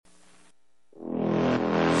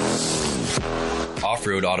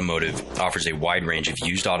Off-Road Automotive offers a wide range of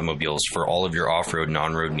used automobiles for all of your off-road and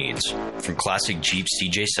on-road needs. From classic Jeep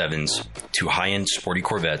CJ7s to high-end sporty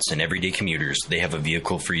Corvettes and everyday commuters, they have a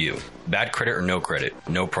vehicle for you. Bad credit or no credit,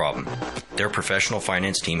 no problem. Their professional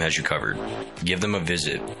finance team has you covered. Give them a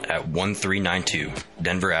visit at 1392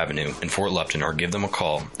 Denver Avenue in Fort Lupton or give them a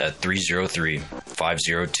call at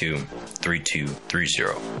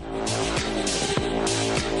 303-502-3230.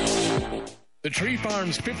 The Tree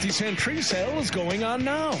Farm's 50-cent tree sale is going on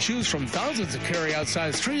now. Choose from thousands of carry-out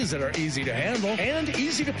size trees that are easy to handle and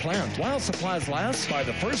easy to plant. While supplies last, buy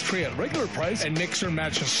the first tree at regular price and mix or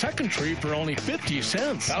match a second tree for only 50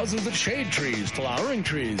 cents. Thousands of shade trees, flowering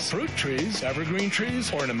trees, fruit trees, evergreen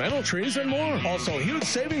trees, ornamental trees, and more. Also, huge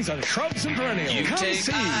savings on shrubs and perennials. You Come take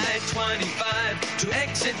see. I-25 to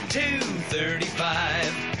exit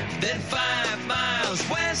 235, then 5 miles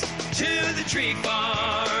west to the Tree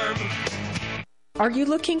Farm. Are you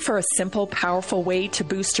looking for a simple, powerful way to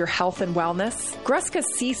boost your health and wellness? Gruska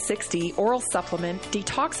C60 oral supplement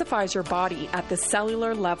detoxifies your body at the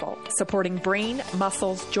cellular level, supporting brain,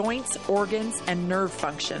 muscles, joints, organs, and nerve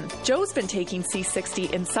function. Joe's been taking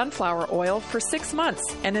C60 in sunflower oil for 6 months,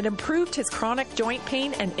 and it improved his chronic joint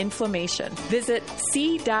pain and inflammation. Visit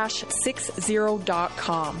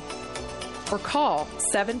c-60.com. or call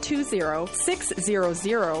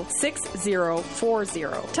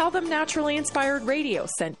 720-600-6040. Tell them Naturally Inspired Radio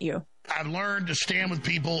sent you. I've learned to stand with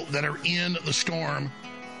people that are in the storm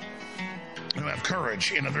who have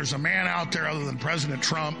courage. You know, there's a man out there other than President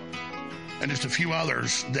Trump and just a few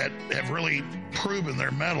others that have really proven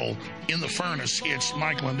their mettle in the furnace. It's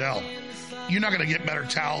Mike Lindell. You're not going to get better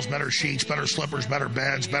towels, better sheets, better slippers, better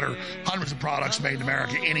beds, better hundreds of products made in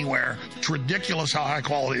America anywhere. It's ridiculous how high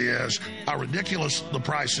quality it is, how ridiculous the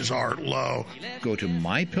prices are low. Go to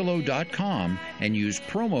MyPillow.com and use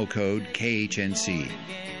promo code KHNC.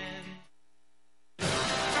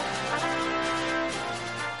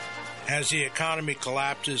 As the economy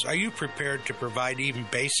collapses, are you prepared to provide even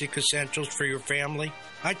basic essentials for your family?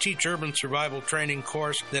 I teach Urban Survival Training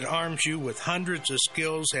course that arms you with hundreds of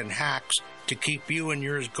skills and hacks to keep you and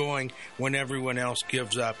yours going when everyone else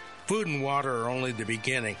gives up. Food and water are only the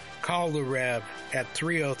beginning. Call the Rev at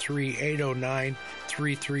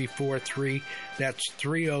 303-809-3343. That's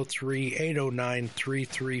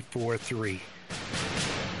 303-809-3343.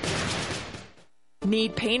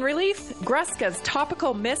 Need pain relief? Gruska's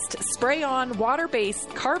topical mist spray-on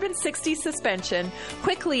water-based carbon-60 suspension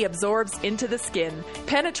quickly absorbs into the skin,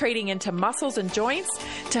 penetrating into muscles and joints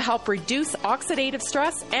to help reduce oxidative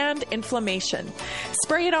stress and inflammation.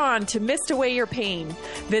 Spray it on to mist away your pain.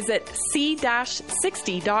 Visit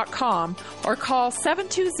c-60.com or call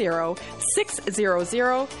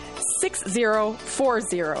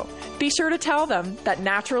 720-600-6040. Be sure to tell them that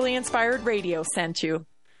Naturally Inspired Radio sent you.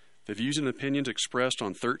 The views and opinions expressed on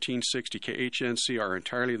 1360 KHNC are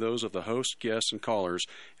entirely those of the host, guests, and callers,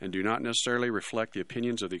 and do not necessarily reflect the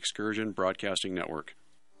opinions of the Excursion Broadcasting Network.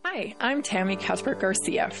 Hi, I'm Tammy Cuthbert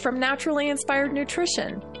Garcia from Naturally Inspired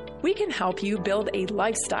Nutrition. We can help you build a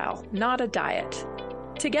lifestyle, not a diet.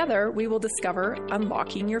 Together, we will discover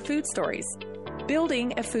unlocking your food stories,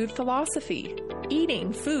 building a food philosophy,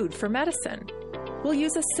 eating food for medicine. We'll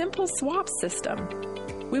use a simple swap system.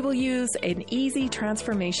 We will use an easy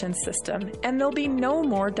transformation system, and there'll be no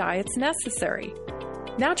more diets necessary.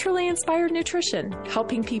 Naturally Inspired Nutrition,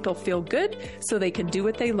 helping people feel good so they can do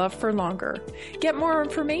what they love for longer. Get more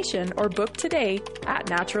information or book today at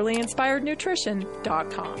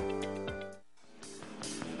naturallyinspirednutrition.com.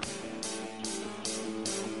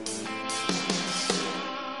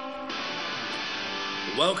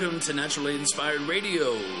 Welcome to Naturally Inspired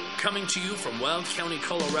Radio, coming to you from Wild County,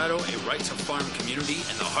 Colorado, a right-to-farm community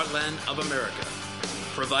in the heartland of America.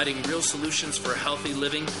 Providing real solutions for healthy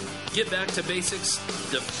living, get back to basics,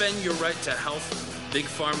 defend your right to health. Big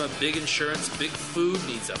pharma, big insurance, big food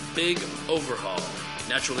needs a big overhaul.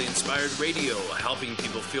 Naturally Inspired Radio, helping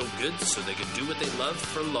people feel good so they can do what they love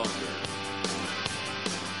for longer.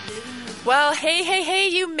 Well, hey,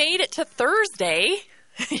 you made it to Thursday.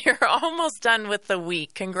 You're almost done with the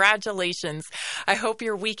week. Congratulations. I hope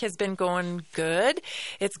your week has been going good.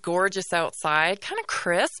 It's gorgeous outside, kind of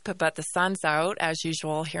crisp, but the sun's out as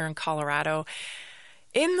usual here in Colorado.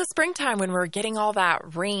 In the springtime when we're getting all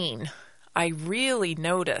that rain, I really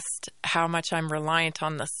noticed how much I'm reliant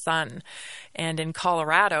on the sun. And in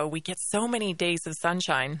Colorado, we get so many days of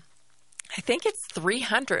sunshine. I think it's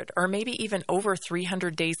 300 or maybe even over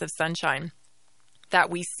 300 days of sunshine. that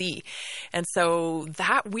we see. And so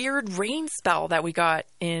that weird rain spell that we got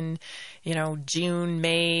in, June,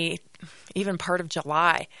 May, even part of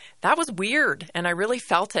July, that was weird. And I really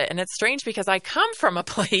felt it. And it's strange because I come from a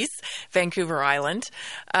place, Vancouver Island,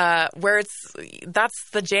 where that's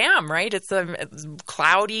the jam, right? It's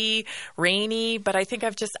cloudy, rainy, but I think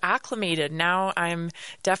I've just acclimated. Now I'm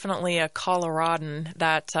definitely a Coloradan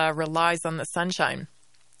that relies on the sunshine,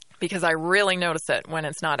 because I really notice it when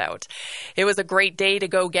it's not out. It was a great day to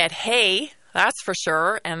go get hay, that's for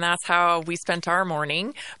sure, and that's how we spent our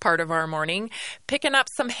morning, part of our morning, picking up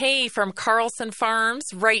some hay from Carlson Farms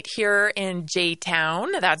right here in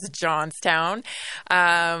J-Town. That's Johnstown.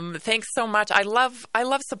 Thanks so much. I love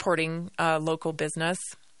supporting local business.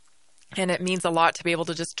 And it means a lot to be able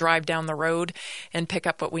to just drive down the road and pick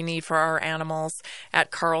up what we need for our animals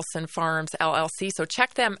at Carlson Farms LLC. So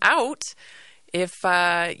check them out. If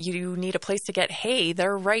you need a place to get hay,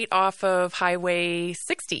 they're right off of Highway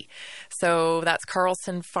 60. So that's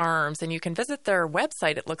Carlson Farms. And you can visit their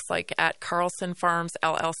website, it looks like, at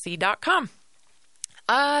carlsonfarmsllc.com.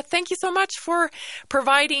 Thank you so much for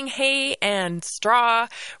providing hay and straw.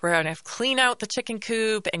 We're going to clean out the chicken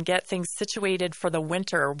coop and get things situated for the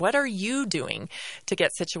winter. What are you doing to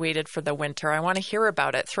get situated for the winter? I want to hear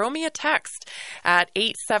about it. Throw me a text at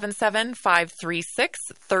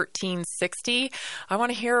 877-536-1360. I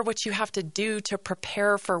want to hear what you have to do to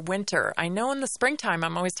prepare for winter. I know in the springtime,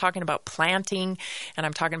 I'm always talking about planting, and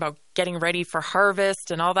I'm talking about getting ready for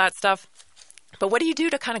harvest and all that stuff. But what do you do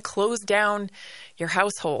to kind of close down your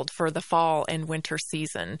household for the fall and winter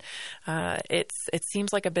season? It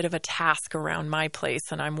seems like a bit of a task around my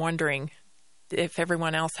place, and I'm wondering if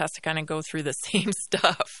everyone else has to kind of go through the same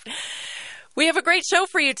stuff. We have a great show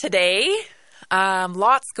for you today.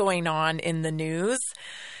 Lots going on in the news.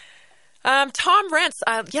 Tom Renz,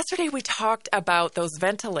 yesterday we talked about those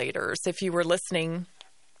ventilators. If you were listening,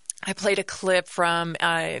 I played a clip from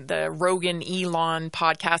the Rogan Elon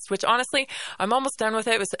podcast, which honestly, I'm almost done with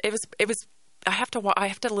it. It was. I have to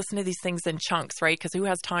listen to these things in chunks, right? Because who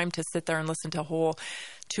has time to sit there and listen to a whole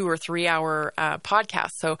 2 or 3 hour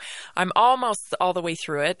podcast? So I'm almost all the way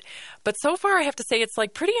through it. But so far, I have to say it's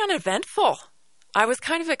like pretty uneventful. I was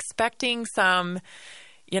kind of expecting some,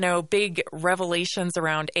 big revelations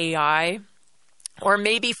around AI. Or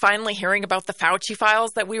maybe finally hearing about the Fauci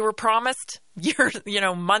files that we were promised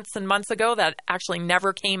months and months ago that actually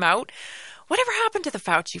never came out. Whatever happened to the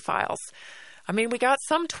Fauci files? I mean, we got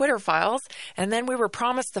some Twitter files, and then we were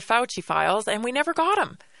promised the Fauci files, and we never got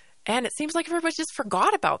them. And it seems like everybody just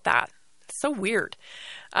forgot about that. It's so weird.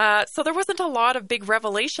 So there wasn't a lot of big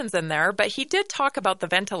revelations in there, but he did talk about the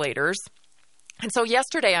ventilators. And so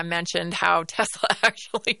yesterday I mentioned how Tesla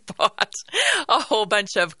actually bought a whole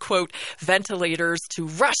bunch of, quote, ventilators to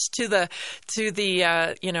rush to the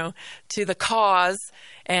cause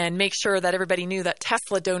and make sure that everybody knew that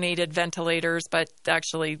Tesla donated ventilators, but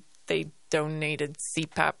actually they donated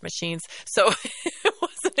CPAP machines. So it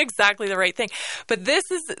wasn't exactly the right thing. But this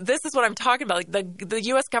is what I'm talking about. Like the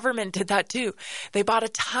U.S. government did that too. They bought a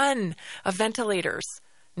ton of ventilators,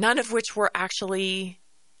 none of which were actually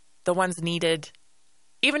the ones needed,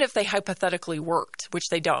 even if they hypothetically worked, which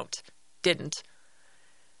they didn't.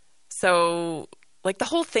 So, like, the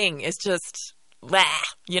whole thing is just,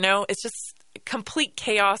 it's just complete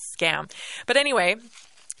chaos scam. But anyway,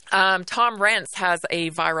 Tom Renz has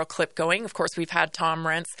a viral clip going. Of course, we've had Tom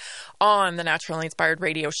Renz on the Naturally Inspired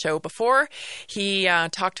Radio show before. He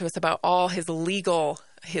talked to us about all his legal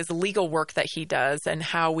work that he does and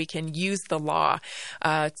how we can use the law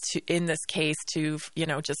in this case to,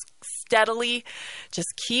 just steadily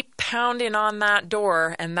just keep pounding on that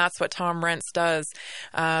door. And that's what Tom Renz does.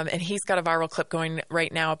 And he's got a viral clip going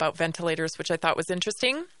right now about ventilators, which I thought was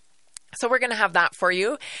interesting. So we're going to have that for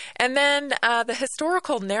you. And then the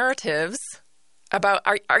historical narratives about,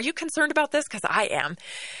 are you concerned about this? Because I am.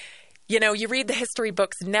 You read the history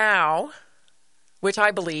books now, which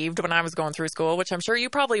I believed when I was going through school, which I'm sure you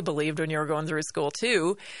probably believed when you were going through school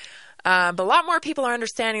too. But a lot more people are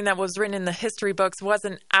understanding that what was written in the history books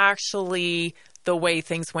wasn't actually the way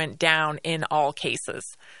things went down in all cases.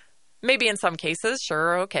 Maybe in some cases,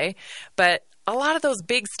 sure, okay. But a lot of those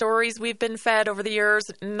big stories we've been fed over the years,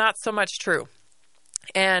 not so much true.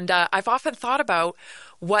 And I've often thought about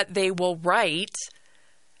what they will write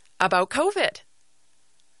about COVID.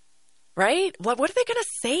 Right? What are they going to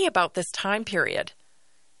say about this time period?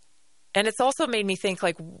 And it's also made me think,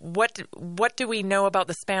 like, what do we know about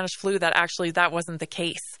the Spanish flu that actually that wasn't the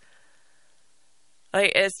case?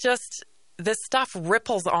 Like, it's just, this stuff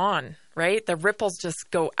ripples on, right? The ripples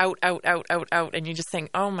just go out, and you just think,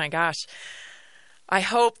 oh my gosh, I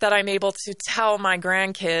hope that I'm able to tell my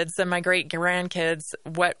grandkids and my great-grandkids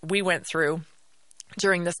what we went through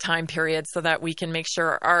during this time period so that we can make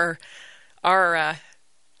sure our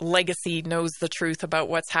legacy knows the truth about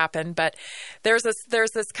what's happened. But there's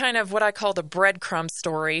this kind of what I call the breadcrumb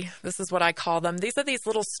story. This is what I call them. These are these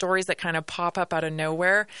little stories that kind of pop up out of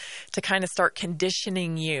nowhere to kind of start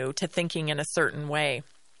conditioning you to thinking in a certain way.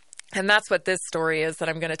 And that's what this story is that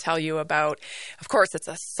I'm going to tell you about. Of course, it's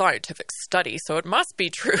a scientific study, so it must be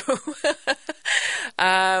true.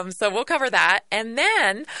 So we'll cover that. And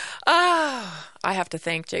then I have to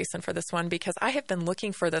thank Jason for this one because I have been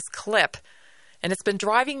looking for this clip. And it's been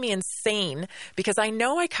driving me insane because I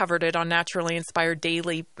know I covered it on Naturally Inspired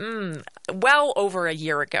Daily well over a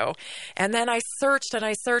year ago. And then I searched and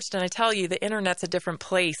I tell you, the internet's a different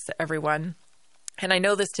place, everyone. And I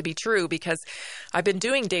know this to be true because I've been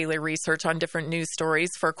doing daily research on different news stories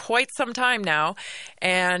for quite some time now.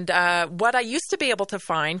 And what I used to be able to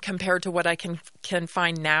find compared to what I can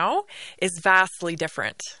find now is vastly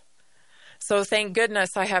different. So thank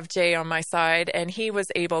goodness I have Jay on my side, and he was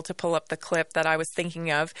able to pull up the clip that I was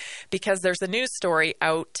thinking of because there's a news story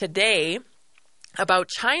out today about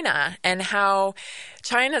China and how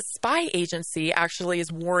China's spy agency actually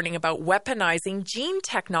is warning about weaponizing gene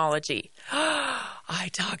technology. I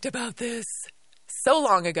talked about this so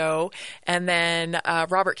long ago, and then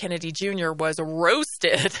Robert Kennedy Jr. was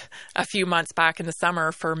roasted a few months back in the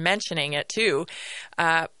summer for mentioning it too.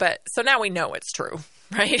 But so now we know it's true,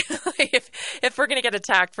 right? if we're going to get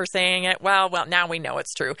attacked for saying it, well, now we know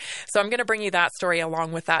it's true. So I'm going to bring you that story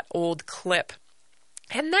along with that old clip.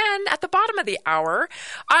 And then at the bottom of the hour,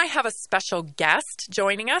 I have a special guest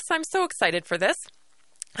joining us. I'm so excited for this.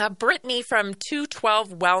 Brittany from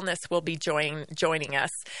 212 Wellness will be joining us.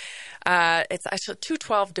 It's actually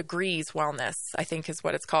 212 Degrees Wellness, I think is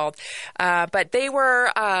what it's called. But they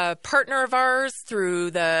were a partner of ours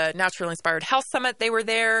through the Naturally Inspired Health Summit. They were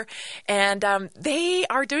there, and they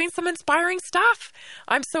are doing some inspiring stuff.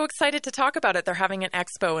 I'm so excited to talk about it. They're having an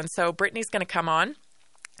expo, and so Brittany's going to come on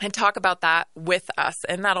and talk about that with us,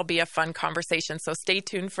 and that'll be a fun conversation. So stay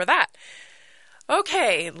tuned for that.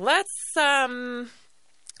 Okay, let's...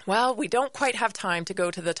 Well, we don't quite have time to go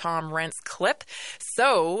to the Tom Renz clip.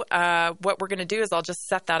 So what we're going to do is I'll just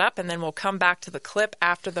set that up and then we'll come back to the clip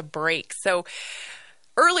after the break. So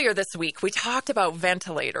earlier this week, we talked about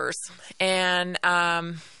ventilators. And,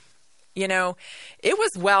 it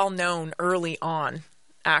was well known early on,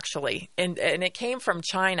 actually. And it came from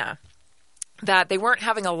China that they weren't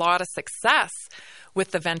having a lot of success with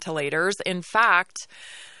the ventilators. In fact,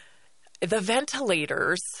 the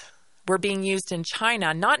ventilators were being used in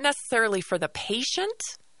China, not necessarily for the patient,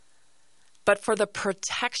 but for the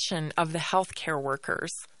protection of the healthcare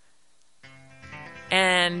workers.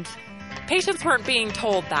 And patients weren't being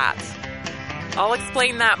told that. I'll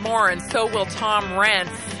explain that more, and so will Tom Renz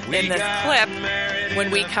in this clip when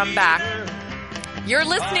we come back. You're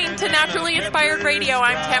listening to Naturally Inspired Radio.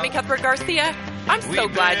 I'm Tammy Cuthbert Garcia. I'm so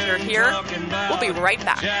glad you're here. We'll be right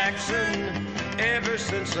back. Jackson, ever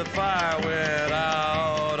since the fire went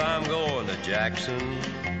out, I'm going to Jackson.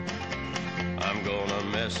 I'm gonna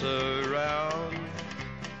mess around.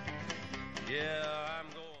 Yeah, I'm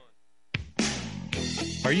going.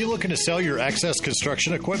 Are you looking to sell your access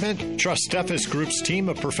construction equipment? Trust Steffes Group's team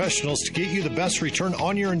of professionals to get you the best return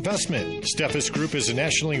on your investment. Steffes Group is a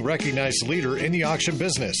nationally recognized leader in the auction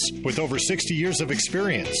business with over 60 years of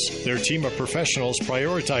experience. Their team of professionals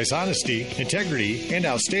prioritize honesty, integrity, and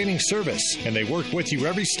outstanding service, and they work with you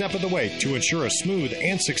every step of the way to ensure a smooth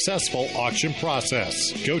and successful auction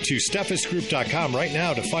process. Go to SteffesGroup.com right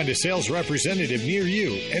now to find a sales representative near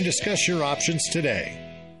you and discuss your options today.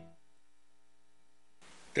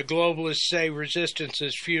 The globalists say resistance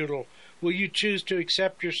is futile. Will you choose to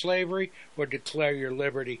accept your slavery or declare your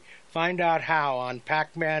liberty? Find out how on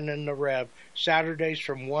Pac-Man and the Rev, Saturdays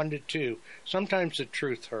from 1 to 2. Sometimes the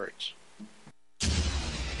truth hurts.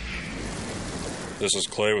 This is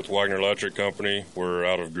Clay with Wagner Electric Company. We're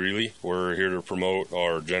out of Greeley. We're here to promote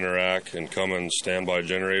our Generac and Cummins standby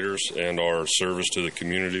generators and our service to the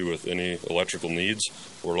community with any electrical needs.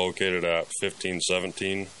 We're located at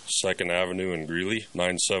 1517 2nd Avenue in Greeley,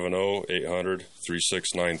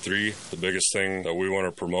 970-800-3693. The biggest thing that we want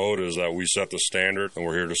to promote is that we set the standard, and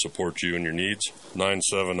we're here to support you and your needs.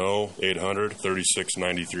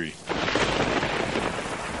 970-800-3693.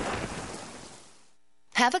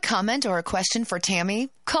 Have a comment or a question for Tammy?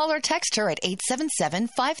 Call or text her at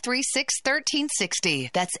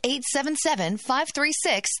 877-536-1360. That's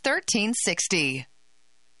 877-536-1360.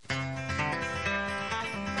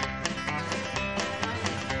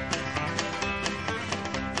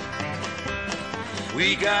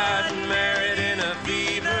 We got married in a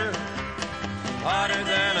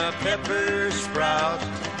pepper sprout.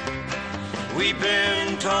 We've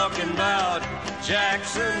been talking about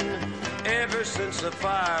Jackson ever since the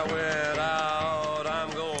fire went out.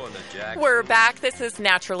 I'm going to Jackson. We're back. This is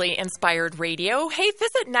Naturally Inspired Radio. Hey,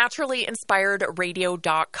 visit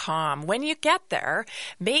naturallyinspiredradio.com. When you get there,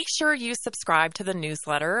 make sure you subscribe to the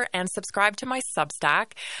newsletter and subscribe to my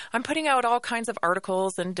Substack. I'm putting out all kinds of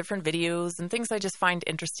articles and different videos and things I just find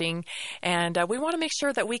interesting. And we want to make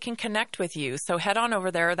sure that we can connect with you. So head on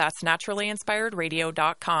over there. That's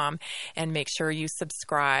naturallyinspiredradio.com and make sure you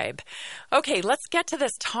subscribe. Okay, let's get to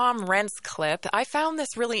this Tom Renz clip. I found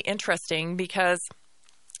this really interesting because,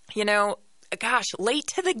 you know, gosh, late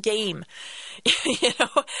to the game.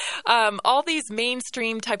 All these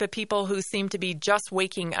mainstream type of people who seem to be just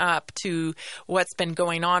waking up to what's been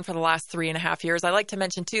going on for the last 3.5 years. I like to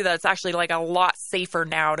mention, too, that it's actually like a lot safer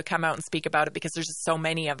now to come out and speak about it because there's just so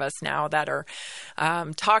many of us now that are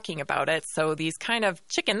talking about it. So these kind of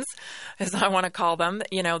chickens, as I want to call them,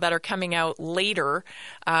 that are coming out later,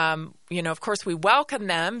 of course, we welcome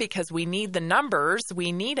them because we need the numbers.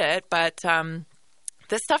 We need it. But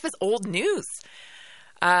this stuff is old news.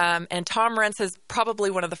 And Tom Renz is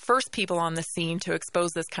probably one of the first people on the scene to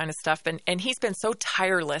expose this kind of stuff. And he's been so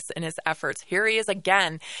tireless in his efforts. Here he is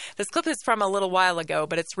again. This clip is from a little while ago,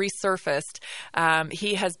 but it's resurfaced.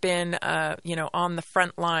 He has been, on the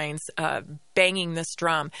front lines, banging this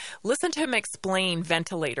drum. Listen to him explain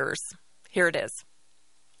ventilators. Here it is.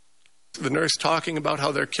 The nurse talking about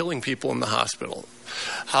how they're killing people in the hospital,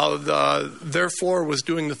 how their floor was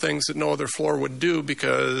doing the things that no other floor would do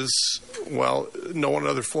because, well, no one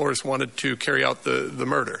other floors wanted to carry out the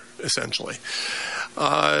murder, essentially.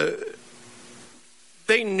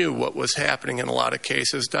 They knew what was happening in a lot of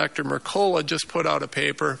cases. Dr. Mercola just put out a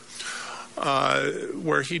paper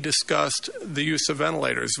where he discussed the use of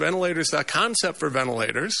ventilators. Ventilators, that concept for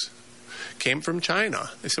ventilators came from China.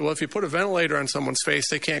 They said, well, if you put a ventilator on someone's face,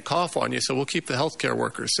 they can't cough on you, so we'll keep the healthcare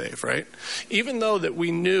workers safe, right? Even though that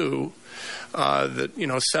we knew that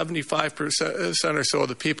 75% or so of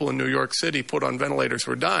the people in New York City put on ventilators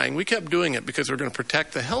were dying, we kept doing it because we're going to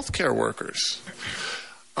protect the healthcare workers.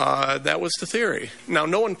 That was the theory. Now,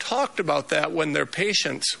 no one talked about that when the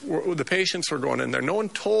patients were going in there. No one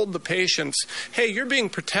told the patients, hey, you're being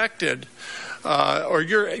protected, or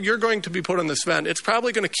you're going to be put on this vent. It's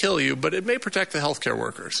probably going to kill you, but it may protect the healthcare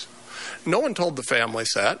workers. No one told the families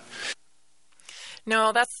that.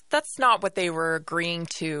 No, that's not what they were agreeing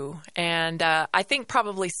to. And I think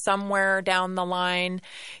probably somewhere down the line,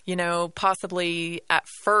 possibly at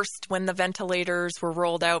first when the ventilators were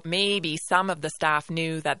rolled out, maybe some of the staff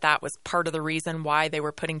knew that was part of the reason why they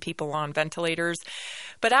were putting people on ventilators.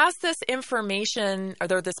 But as this information,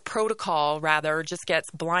 or this protocol rather, just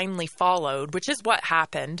gets blindly followed, which is what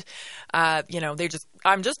happened, I'm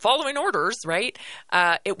just following orders, right?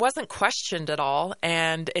 It wasn't questioned at all,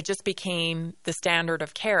 and it just became the standard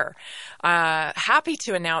of care. Happy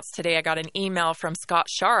to announce today I got an email from Scott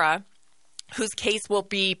Shara, whose case will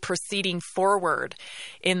be proceeding forward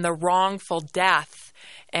in the wrongful death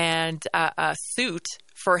and a suit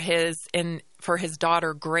for his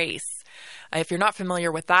daughter Grace. If you're not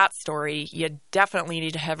familiar with that story, you definitely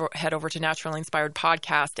need to head over to Naturally Inspired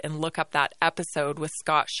Podcast and look up that episode with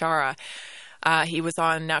Scott Shara. He was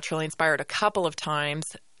on Naturally Inspired a couple of times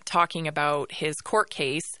talking about his court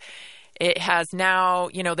case. It has now,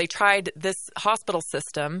 this hospital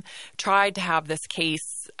system tried to have this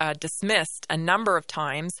case dismissed a number of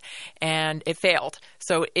times, and it failed.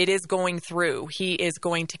 So it is going through. He is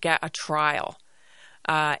going to get a trial.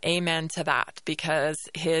 Amen to that, because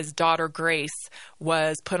his daughter Grace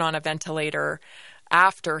was put on a ventilator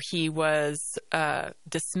after he was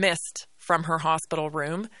dismissed from her hospital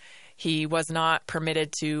room. He was not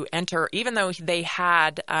permitted to enter, even though they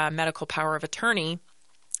had medical power of attorney.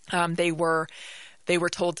 They were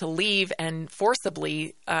told to leave and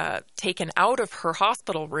forcibly taken out of her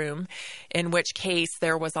hospital room, in which case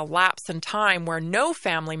there was a lapse in time where no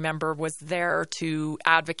family member was there to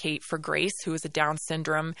advocate for Grace, who was a Down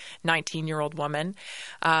syndrome 19-year-old woman,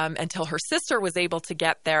 until her sister was able to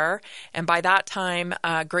get there. And by that time,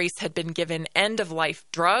 Grace had been given end-of-life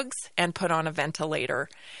drugs and put on a ventilator.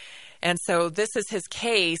 And so this is his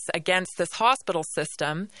case against this hospital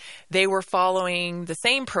system. They were following the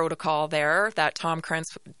same protocol there that Tom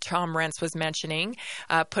Renz was mentioning,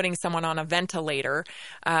 putting someone on a ventilator.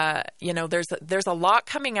 There's a lot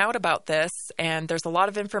coming out about this, and there's a lot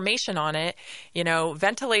of information on it.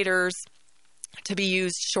 Ventilators to be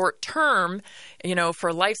used short term,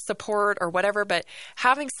 for life support or whatever, but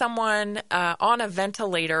having someone on a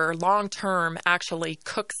ventilator long term actually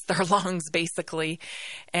cooks their lungs basically.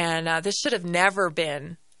 And this should have never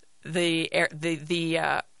been the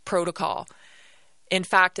protocol. In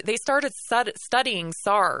fact, they started studying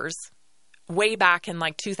SARS way back in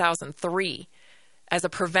like 2003. As a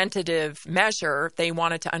preventative measure, they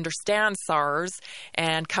wanted to understand SARS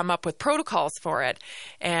and come up with protocols for it.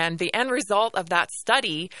 And the end result of that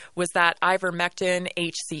study was that ivermectin,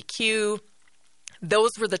 HCQ,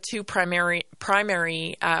 those were the two primary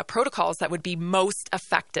protocols that would be most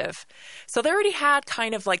effective. So they already had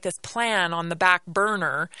kind of like this plan on the back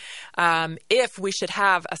burner. If we should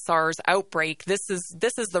have a SARS outbreak, this is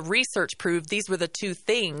the research proved these were the two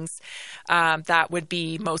things that would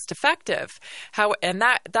be most effective. And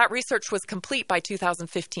that research was complete by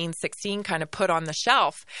 2015-16, kind of put on the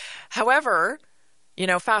shelf. However,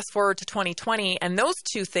 fast forward to 2020, and those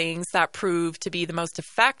two things that proved to be the most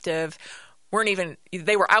effective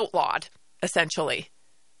they were outlawed, essentially.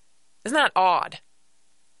 Isn't that odd?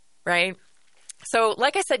 Right? So,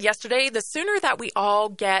 like I said yesterday, the sooner that we all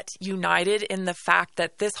get united in the fact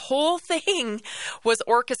that this whole thing was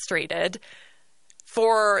orchestrated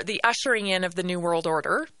for the ushering in of the New World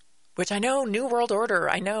Order, which I know, New World Order,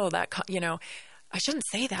 I know that, I shouldn't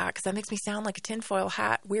say that because that makes me sound like a tinfoil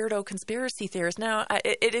hat weirdo conspiracy theorist. No,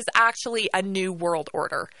 it is actually a New World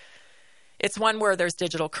Order. It's one where there's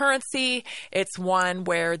digital currency. It's one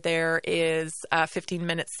where there is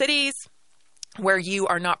 15-minute cities, where you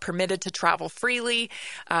are not permitted to travel freely.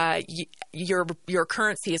 Your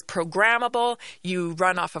currency is programmable. You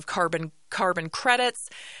run off of carbon credits.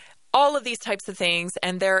 All of these types of things,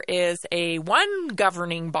 and there is a one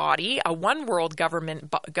governing body, a one world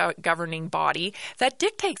governing body that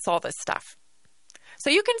dictates all this stuff. So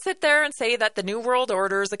you can sit there and say that the New World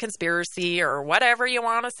Order is a conspiracy or whatever you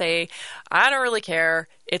want to say. I don't really care.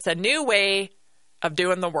 It's a new way of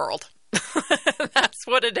doing the world. That's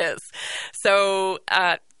what it is. So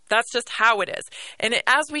that's just how it is. And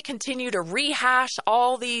as we continue to rehash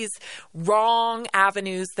all these wrong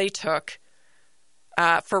avenues they took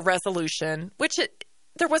for resolution, which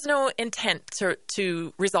there was no intent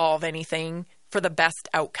to resolve anything for the best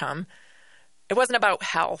outcome. It wasn't about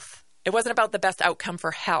health. It wasn't about the best outcome for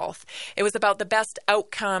health. It was about the best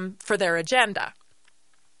outcome for their agenda.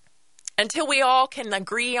 Until we all can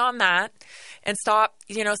agree on that and stop,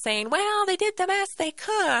 saying, well, they did the best they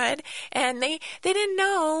could and they didn't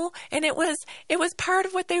know and it was part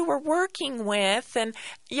of what they were working with. And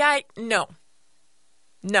no.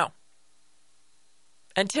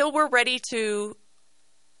 Until we're ready to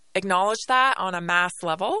acknowledge that on a mass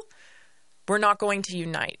level, we're not going to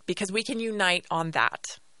unite, because we can unite on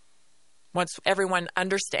that once everyone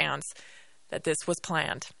understands that this was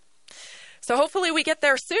planned. So hopefully we get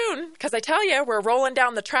there soon, because I tell you, we're rolling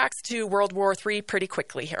down the tracks to World War III pretty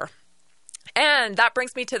quickly here. And that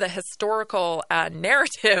brings me to the historical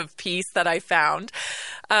narrative piece that I found.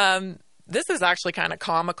 This is actually kind of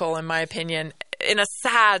comical, in my opinion, in a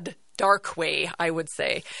sad, dark way, I would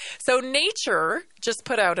say. So Nature just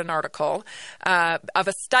put out an article of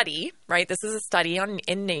a study, right? This is a study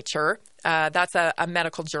in Nature. That's a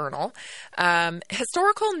medical journal.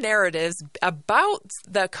 Historical narratives about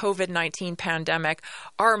the COVID-19 pandemic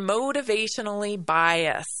are motivationally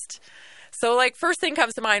biased. So, first thing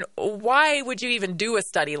comes to mind, why would you even do a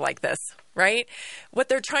study like this, right? What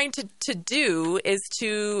they're trying to do is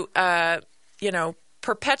to,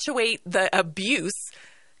 perpetuate the abuse,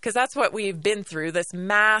 because that's what we've been through, this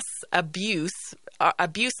mass abuse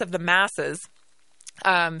of the masses,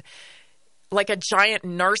 like a giant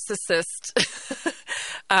narcissist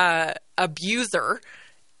abuser,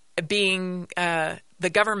 being the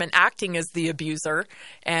government acting as the abuser,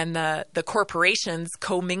 and the corporations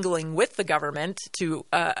commingling with the government to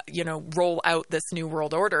roll out this New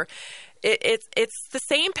World Order. It's the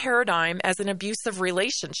same paradigm as an abusive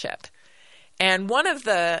relationship. And one of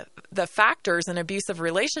the factors an abusive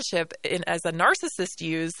relationship as a narcissist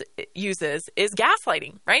uses is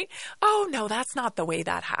gaslighting, right? Oh, no, that's not the way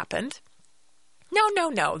that happened.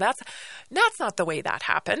 No, that's not the way that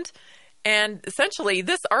happened. And essentially,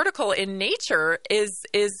 this article in Nature is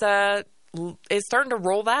starting to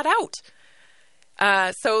roll that out.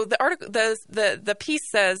 So the article, the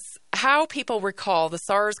piece says, how people recall the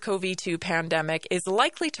SARS-CoV-2 pandemic is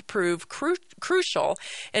likely to prove crucial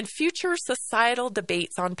in future societal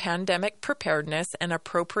debates on pandemic preparedness and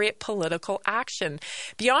appropriate political action.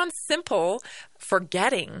 Beyond simple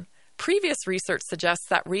forgetting, previous research suggests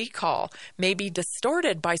that recall may be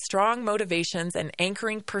distorted by strong motivations and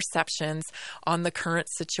anchoring perceptions on the current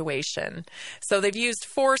situation. So they've used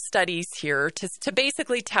 4 studies here to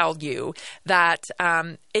basically tell you that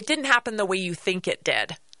it didn't happen the way you think it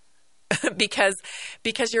did,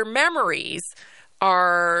 because your memories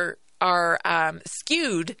are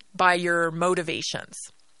skewed by your motivations.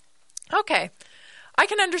 Okay. I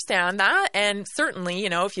can understand that. And certainly,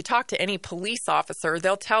 if you talk to any police officer,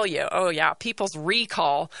 they'll tell you, oh, yeah, people's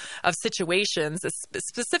recall of situations,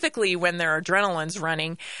 specifically when their adrenaline's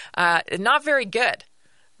running, not very good.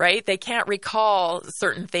 Right? They can't recall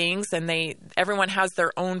certain things, and everyone has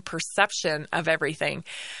their own perception of everything.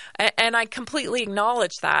 And I completely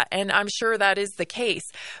acknowledge that, and I'm sure that is the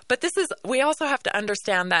case. But we also have to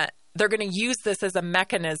understand that they're going to use this as a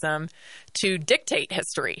mechanism to dictate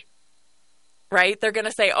history. Right? They're going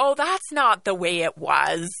to say, oh, that's not the way it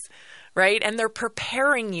was. Right? And they're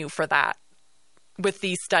preparing you for that with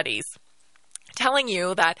these studies. Telling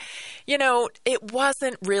you that, it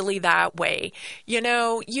wasn't really that way. You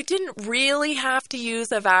didn't really have to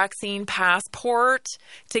use a vaccine passport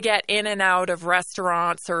to get in and out of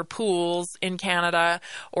restaurants or pools in Canada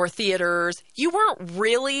or theaters. You weren't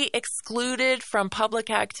really excluded from public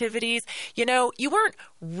activities. You weren't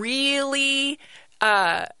really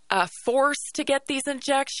forced to get these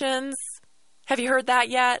injections. Have you heard that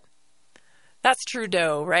yet? That's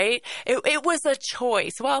Trudeau, right? It was a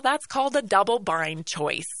choice. Well, that's called a double-blind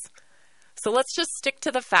choice. So let's just stick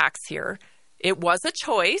to the facts here. It was a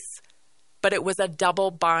choice, but it was a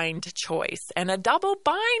double-blind choice. And a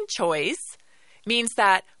double-blind choice means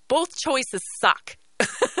that both choices suck,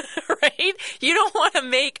 right? You don't want to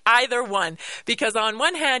make either one, because on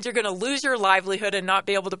one hand, you're going to lose your livelihood and not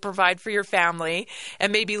be able to provide for your family,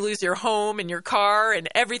 and maybe lose your home and your car and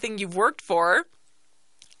everything you've worked for.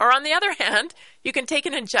 Or on the other hand, you can take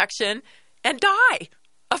an injection and die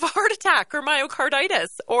of a heart attack or myocarditis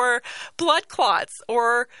or blood clots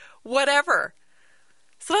or whatever.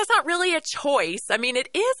 So that's not really a choice. I mean, it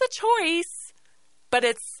is a choice, but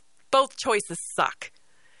both choices suck.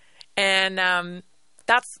 And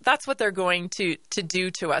that's what they're going to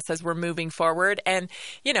do to us as we're moving forward. And,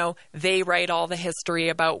 they write all the history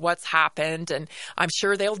about what's happened. And I'm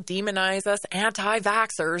sure they'll demonize us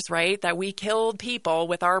anti-vaxxers, right? That we killed people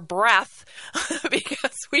with our breath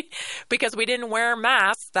because we didn't wear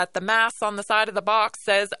masks, that the mask on the side of the box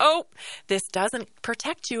says, oh, this doesn't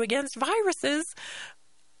protect you against viruses.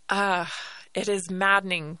 It is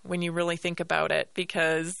maddening when you really think about it,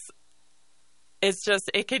 because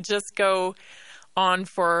it could just go on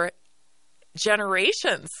for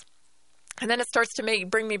generations. And then it starts to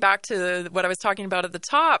bring me back to what I was talking about at the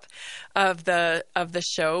top of the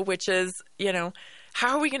show, which is, how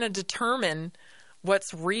are we going to determine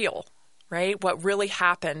what's real, right? What really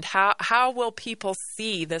happened? How will people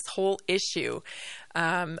see this whole issue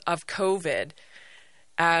of COVID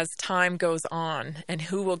as time goes on, and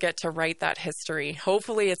who will get to write that history?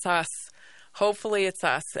 Hopefully it's us. Hopefully it's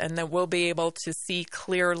us, and that we'll be able to see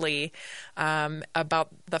clearly about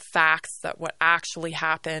the facts, that what actually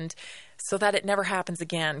happened, so that it never happens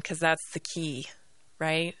again, because that's the key,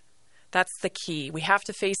 right? That's the key. We have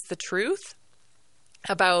to face the truth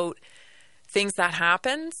about things that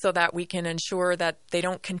happen so that we can ensure that they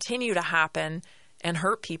don't continue to happen and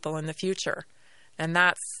hurt people in the future. And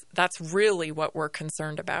that's really what we're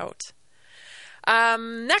concerned about.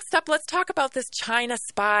 Next up, let's talk about this China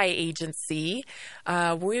spy agency.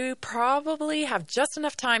 We probably have just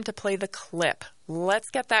enough time to play the clip. Let's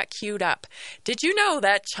get that queued up. Did you know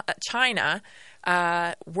that China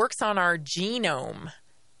works on our genome?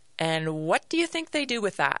 And what do you think they do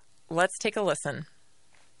with that? Let's take a listen.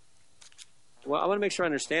 Well, I want to make sure I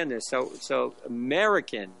understand this. So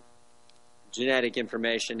American genetic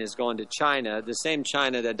information is going to China. The same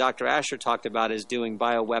China that Dr. Asher talked about is doing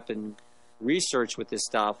bioweapon research with this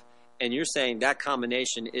stuff, and you're saying that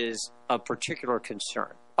combination is a particular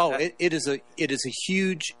concern. Oh, it is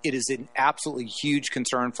an absolutely huge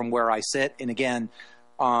concern from where I sit. And again,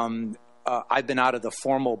 I've been out of the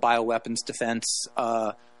formal bioweapons defense,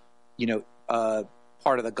 part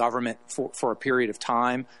of the government for a period of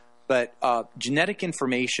time. But genetic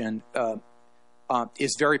information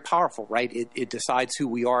is very powerful, right? It decides who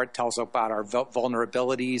we are. It tells about our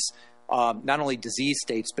vulnerabilities. Not only disease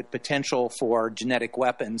states, but potential for genetic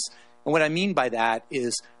weapons. And what I mean by that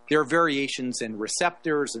is there are variations in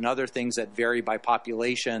receptors and other things that vary by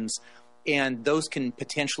populations, and those can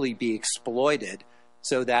potentially be exploited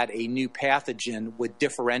so that a new pathogen would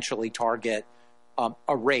differentially target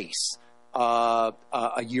a race, a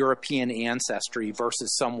European ancestry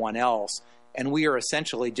versus someone else. And we are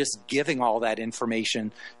essentially just giving all that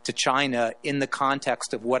information to China in the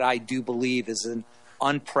context of what I do believe is an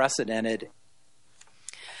unprecedented.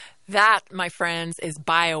 That, my friends, is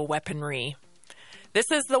bioweaponry. This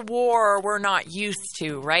is the war we're not used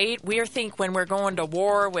to, right? We think when we're going to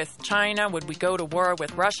war with China, would we go to war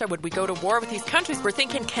with Russia? Would we go to war with these countries? We're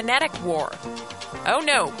thinking kinetic war. Oh,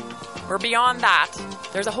 no. We're beyond that.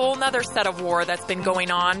 There's a whole nother set of war that's been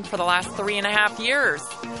going on for the last 3.5 years.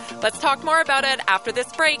 Let's talk more about it after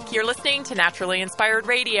this break. You're listening to Naturally Inspired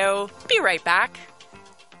Radio. Be right back.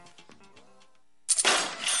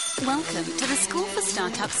 Welcome to the School for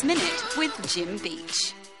Startups Minute with Jim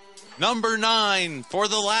Beach. Number 9. For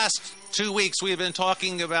the last 2 weeks, we've been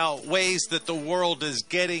talking about ways that the world is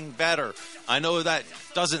getting better. I know that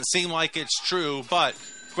doesn't seem like it's true, but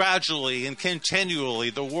gradually and continually,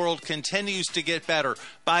 the world continues to get better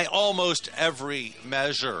by almost every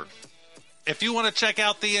measure. If you want to check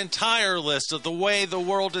out the entire list of the way the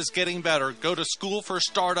world is getting better, go to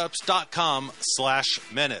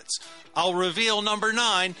schoolforstartups.com/minutes. I'll reveal number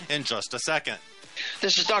 9 in just a second.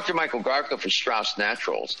 This is Dr. Michael Garko for Strauss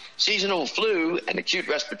Naturals. Seasonal flu, an acute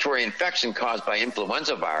respiratory infection caused by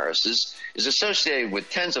influenza viruses, is associated with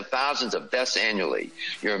tens of thousands of deaths annually.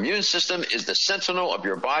 Your immune system is the sentinel of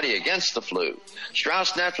your body against the flu.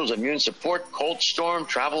 Strauss Naturals Immune Support Cold Storm,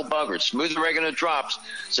 Travel Bug, or Smooth Oregano Drops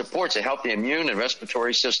supports a healthy immune and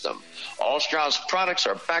respiratory system. All Strauss products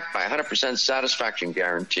are backed by 100% satisfaction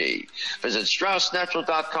guarantee. Visit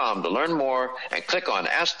StraussNatural.com to learn more and click on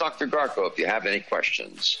Ask Dr. Garko if you have any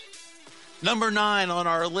questions. Number 9 on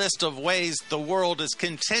our list of ways the world is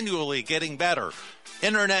continually getting better.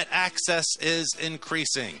 Internet access is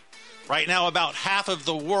increasing. Right now, about half of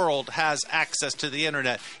the world has access to the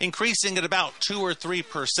internet, increasing at about 2 or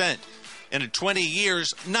 3%. And in 20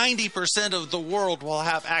 years, 90% of the world will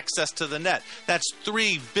have access to the net. That's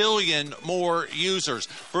 3 billion more users,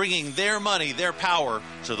 bringing their money, their power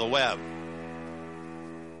to the web.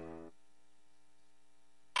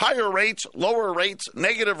 Higher rates, lower rates,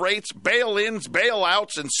 negative rates, bail-ins,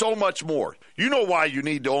 bailouts, and so much more. You know why you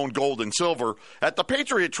need to own gold and silver. At the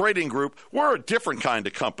Patriot Trading Group, we're a different kind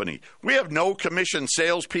of company. We have no commission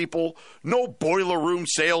salespeople, no boiler room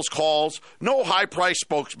sales calls, no high-price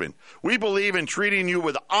spokesmen. We believe in treating you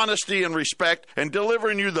with honesty and respect and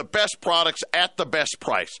delivering you the best products at the best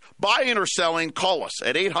price. Buying or selling, call us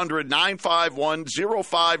at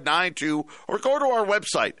 800-951-0592 or go to our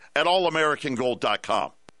website at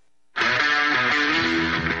allamericangold.com.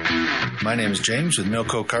 My name is James with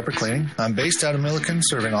Milco Carpet Cleaning. I'm based out of Milliken,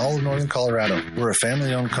 serving all of northern Colorado. We're a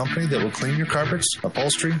family-owned company that will clean your carpets,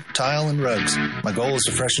 upholstery, tile, and rugs. My goal is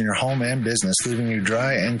to freshen your home and business, leaving you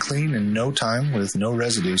dry and clean in no time with no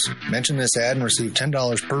residues. Mention this ad and receive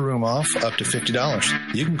 $10 per room off, up to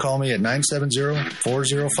 $50. You can call me at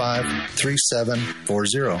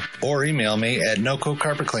 970-405-3740 or email me at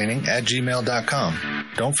nococarpetcleaning@gmail.com.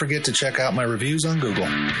 Don't forget to check out my reviews on Google.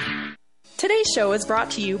 Today's show is brought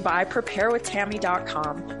to you by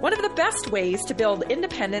PrepareWithTammy.com. One of the best ways to build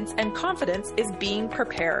independence and confidence is being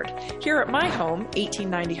prepared. Here at my home,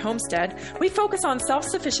 1890 Homestead, we focus on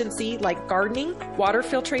self-sufficiency like gardening, water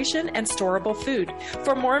filtration, and storable food.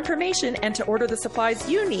 For more information and to order the supplies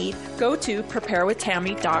you need, go to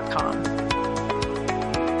PrepareWithTammy.com.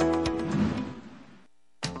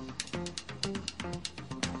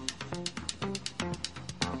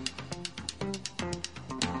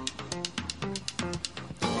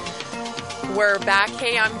 We're back.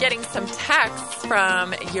 Hey, I'm getting some texts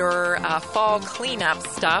from your fall cleanup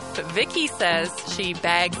stuff. Vicky says she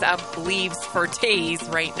bags up leaves for days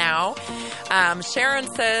right now.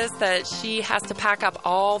 Sharon says that she has to pack up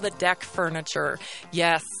all the deck furniture.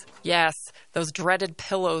 Yes. Those dreaded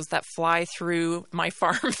pillows that fly through my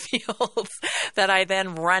farm fields that I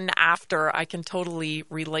then run after. I can totally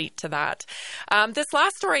relate to that. This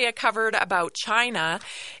last story I covered about China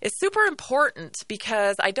is super important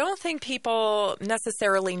because I don't think people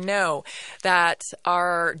necessarily know that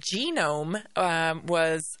our genome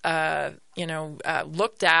was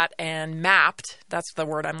looked at and mapped. That's the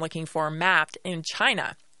word I'm looking for, mapped in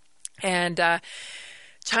China. And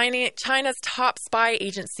China's top spy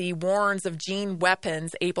agency warns of gene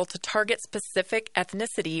weapons able to target specific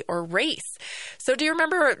ethnicity or race. So do you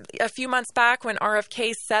remember a few months back when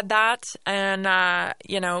RFK said that and,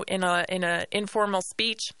 in a informal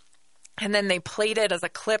speech? And then they played it as a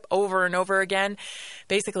clip over and over again,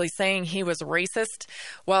 basically saying he was racist.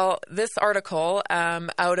 Well, this article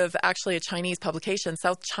out of actually a Chinese publication,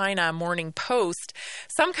 South China Morning Post,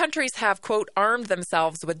 some countries have, quote, armed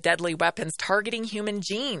themselves with deadly weapons targeting human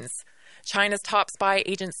genes. China's top spy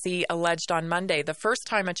agency alleged on Monday, the first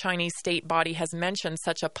time a Chinese state body has mentioned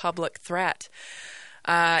such a public threat.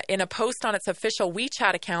 In a post on its official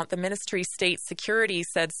WeChat account, the Ministry of State Security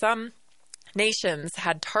said some nations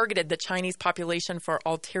had targeted the Chinese population for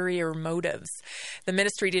ulterior motives. The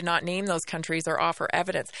ministry did not name those countries or offer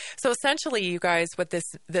evidence. So essentially, you guys, with this,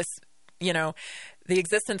 the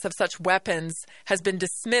existence of such weapons has been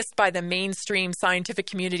dismissed by the mainstream scientific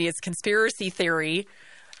community as conspiracy theory.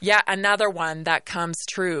 Yeah, another one that comes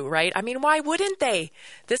true, right? I mean, why wouldn't they?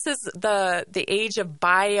 This is the age of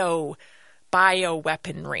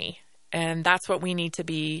bioweaponry, and that's what we need to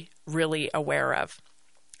be really aware of.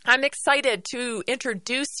 I'm excited to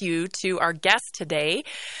introduce you to our guest today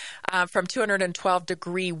from 212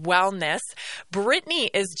 Degree Wellness. Brittany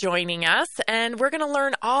is joining us, and we're going to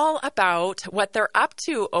learn all about what they're up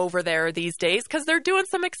to over there these days because they're doing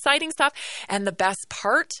some exciting stuff. And the best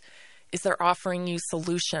part is they're offering you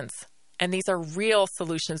solutions, and these are real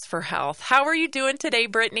solutions for health. How are you doing today,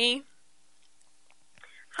 Brittany?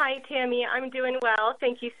 Hi, Tammy. I'm doing well.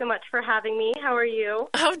 Thank you so much for having me. How are you?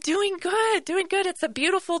 Oh, doing good. It's a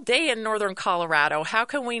beautiful day in northern Colorado. How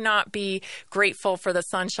can we not be grateful for the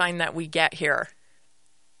sunshine that we get here?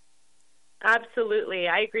 Absolutely.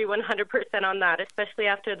 I agree 100% on that, especially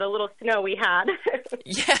after the little snow we had.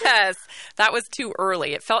 Yes, that was too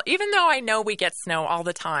early. It felt, even though I know we get snow all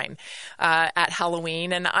the time at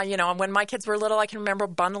Halloween, and when my kids were little, I can remember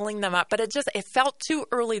bundling them up, but it felt too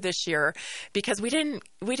early this year because we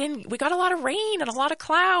got a lot of rain and a lot of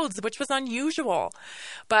clouds, which was unusual.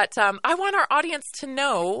 But I want our audience to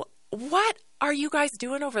know, what are you guys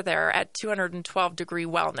doing over there at 212 Degree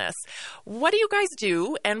Wellness? What do you guys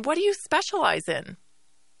do, and what do you specialize in?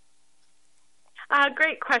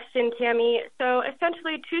 Great question, Tammy. So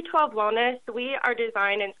essentially, 212 Wellness, we are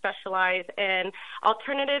designed and specialize in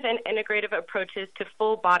alternative and integrative approaches to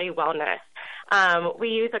full body wellness. We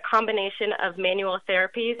use a combination of manual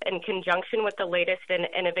therapies in conjunction with the latest and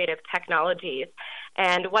innovative technologies.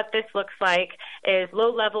 And what this looks like is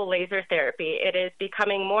low-level laser therapy. It is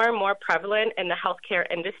becoming more and more prevalent in the healthcare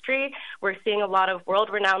industry. We're seeing a lot of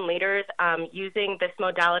world-renowned leaders using this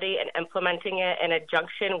modality and implementing it in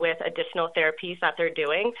conjunction with additional therapies that they're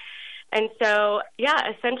doing. And so,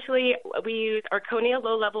 essentially, we use Arconia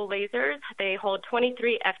low-level lasers. They hold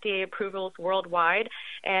 23 FDA approvals worldwide,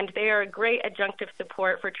 and they are a great adjunctive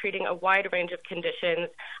support for treating a wide range of conditions.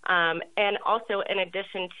 And also, in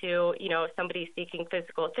addition to, somebody seeking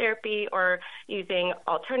physical therapy or using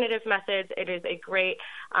alternative methods, it is a great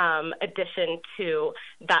addition to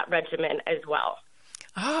that regimen as well.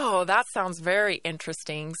 Oh, that sounds very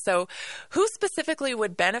interesting. So who specifically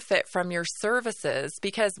would benefit from your services?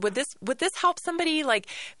 Because would this help somebody like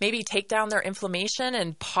maybe take down their inflammation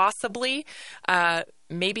and possibly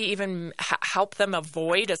maybe even help them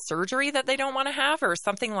avoid a surgery that they don't want to have or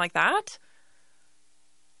something like that?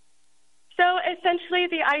 So essentially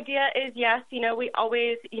the idea is, yes, we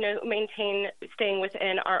always, maintain staying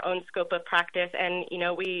within our own scope of practice. And,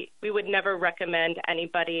 we would never recommend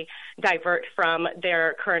anybody divert from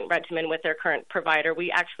their current regimen with their current provider.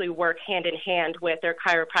 We actually work hand in hand with their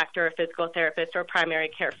chiropractor or physical therapist or primary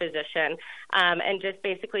care physician and just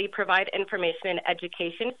basically provide information and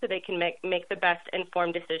education so they can make the best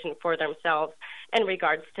informed decision for themselves in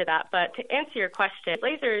regards to that. But to answer your question,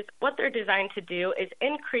 lasers, what they're designed to do is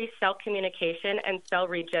increase cell communication and cell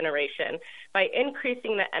regeneration. By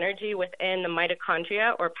increasing the energy within the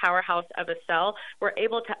mitochondria or powerhouse of a cell, we're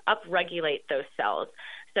able to upregulate those cells.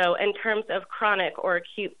 So in terms of chronic or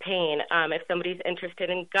acute pain, if somebody's interested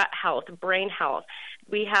in gut health, brain health,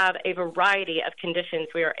 we have a variety of conditions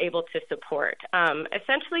we are able to support.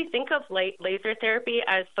 Essentially, think of laser therapy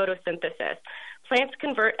as photosynthesis. Plants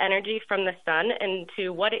convert energy from the sun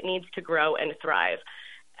into what it needs to grow and thrive.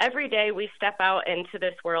 Every day we step out into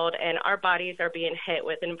this world and our bodies are being hit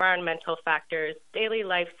with environmental factors, daily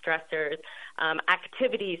life stressors,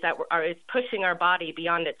 activities that is pushing our body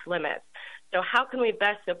beyond its limits. So how can we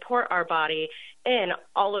best support our body in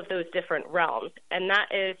all of those different realms? And that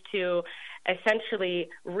is to essentially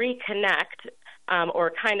reconnect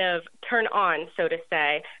or kind of turn on, so to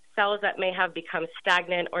say, cells that may have become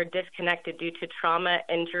stagnant or disconnected due to trauma,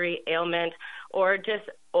 injury, ailment, or just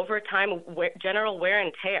over time general wear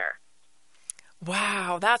and tear.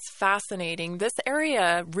 Wow, that's fascinating. This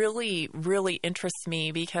area really, really interests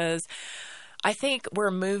me because I think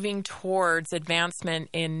we're moving towards advancement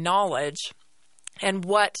in knowledge and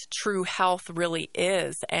what true health really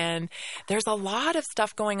is. And there's a lot of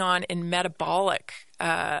stuff going on in metabolic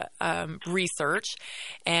research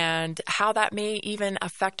and how that may even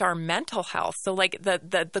affect our mental health. So like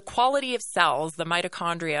the quality of cells, the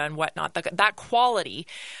mitochondria and whatnot, that quality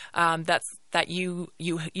that you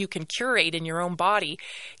can curate in your own body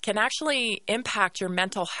can actually impact your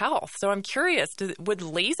mental health. So I'm curious, would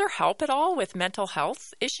laser help at all with mental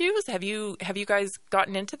health issues? Have you guys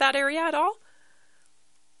gotten into that area at all?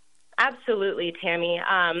 Absolutely, Tammy.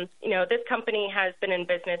 This company has been in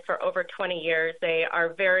business for over 20 years. They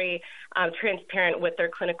are very transparent with their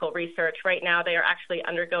clinical research. Right now, they are actually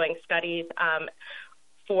undergoing studies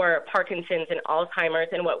for Parkinson's and Alzheimer's.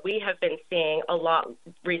 And what we have been seeing a lot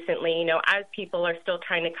recently, as people are still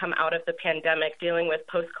trying to come out of the pandemic, dealing with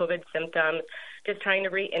post-COVID symptoms, just trying to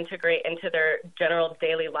reintegrate into their general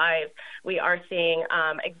daily lives, we are seeing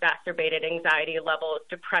exacerbated anxiety levels,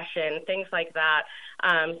 depression, things like that.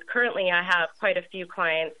 Currently, I have quite a few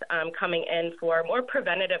clients coming in for more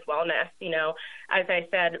preventative wellness. As I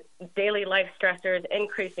said, daily life stressors,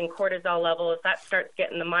 increasing cortisol levels, that starts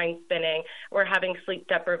getting the mind spinning. We're having sleep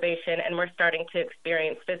deprivation, and we're starting to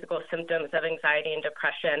experience physical symptoms of anxiety and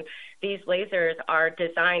depression. These lasers are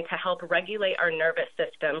designed to help regulate our nervous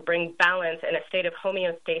system, bring balance and a state of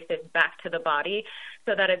homeostasis back to the body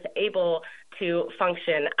so that it's able to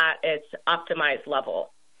function at its optimized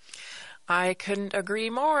level. I couldn't agree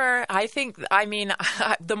more.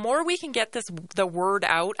 The more we can get the word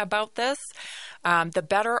out about this, the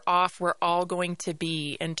better off we're all going to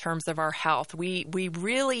be in terms of our health. We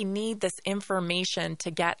really need this information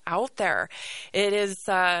to get out there. It is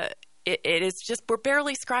just, we're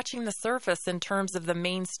barely scratching the surface in terms of the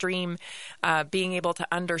mainstream being able to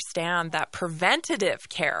understand that preventative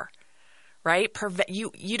care, right?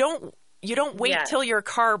 You don't wait till your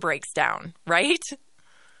car breaks down, right?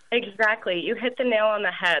 Exactly. You hit the nail on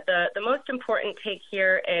the head. The most important take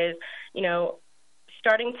here is,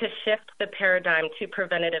 starting to shift the paradigm to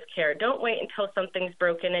preventative care. Don't wait until something's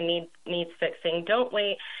broken and needs fixing. Don't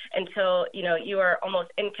wait until, you are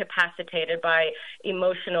almost incapacitated by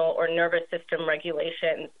emotional or nervous system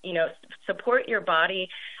regulations. Support your body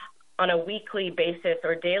on a weekly basis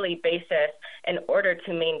or daily basis in order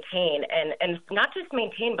to maintain and not just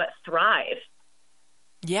maintain, but thrive.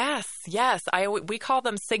 Yes. We call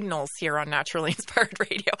them signals here on Naturally Inspired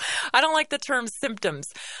Radio. I don't like the term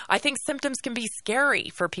symptoms. I think symptoms can be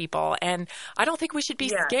scary for people, and I don't think we should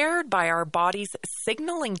be scared by our bodies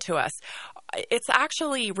signaling to us. It's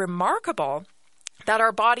actually remarkable that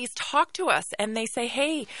our bodies talk to us and they say,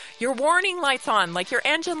 hey, your warning light's on, like your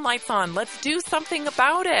engine light's on. Let's do something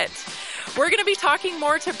about it. We're going to be talking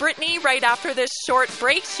more to Brittany right after this short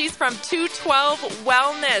break. She's from 212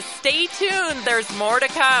 Wellness. Stay tuned. There's more to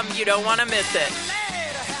come. You don't want to miss it.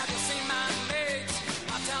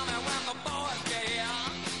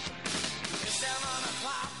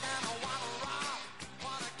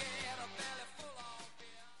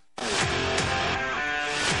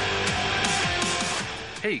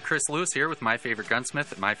 Hey, Chris Lewis here with My Favorite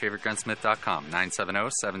Gunsmith at MyFavoriteGunsmith.com,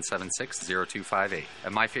 970-776-0258.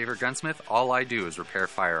 At My Favorite Gunsmith, all I do is repair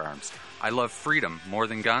firearms. I love freedom more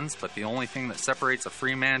than guns, but the only thing that separates a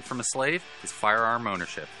free man from a slave is firearm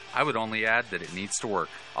ownership. I would only add that it needs to work.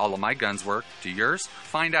 All of my guns work. Do yours?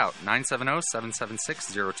 Find out.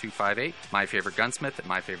 970-776-0258. My Favorite Gunsmith at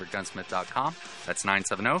MyFavoriteGunsmith.com. That's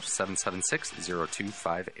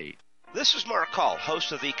 970-776-0258. This is Mark Call,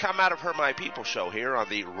 host of the Come Out of Her My People show here on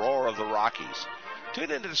the Roar of the Rockies.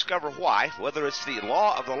 Tune in to discover why, whether it's the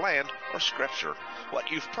law of the land or scripture,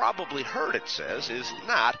 what you've probably heard it says is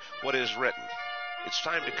not what is written. It's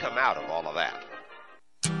time to come out of all of that.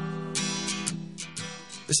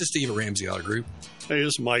 This is Steve at Ramsey Auto Group. Hey, this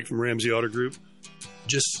is Mike from Ramsey Auto Group.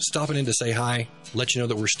 Just stopping in to say hi, let you know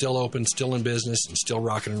that we're still open, still in business, and still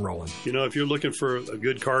rocking and rolling. If you're looking for a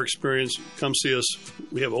good car experience, come see us.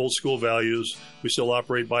 We have old school values. We still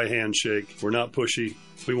operate by handshake. We're not pushy.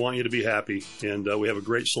 We want you to be happy, and we have a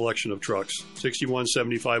great selection of trucks.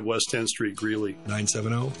 6175 West 10th Street, Greeley.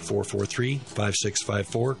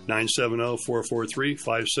 970-443-5654.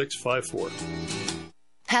 970-443-5654.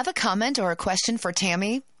 Have a comment or a question for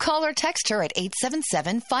Tammy? Call or text her at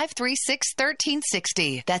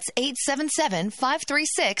 877-536-1360. That's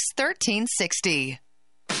 877-536-1360.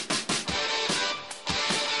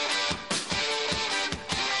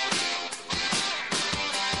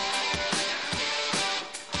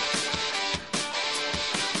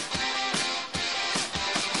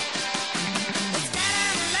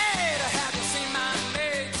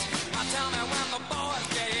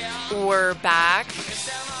 We're back.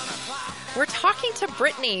 We're talking to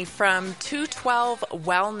Brittany from 212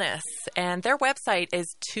 Wellness, and their website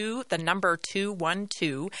is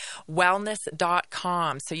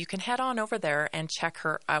 212wellness.com. So you can head on over there and check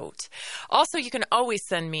her out. Also, you can always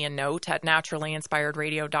send me a note at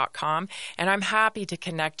naturallyinspiredradio.com, and I'm happy to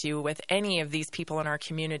connect you with any of these people in our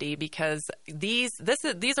community because these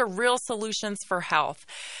are real solutions for health.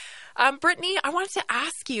 Brittany, I wanted to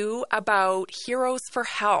ask you about Heroes for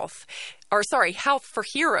Health, Health for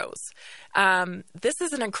Heroes. This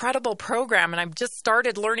is an incredible program, and I've just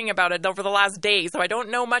started learning about it over the last day, so I don't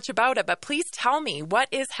know much about it, but please tell me, what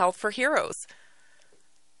is Health for Heroes?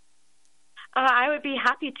 I would be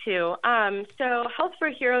happy to. So Health for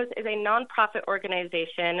Heroes is a nonprofit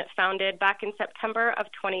organization founded back in September of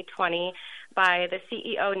 2020 by the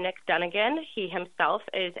CEO, Nick Dunnigan. He himself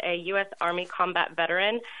is a U.S. Army combat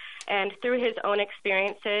veteran, and through his own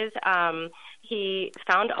experiences, he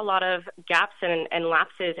found a lot of gaps and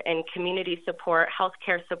lapses in community support,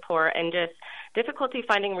 healthcare support, and just difficulty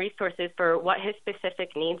finding resources for what his specific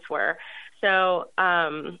needs were. So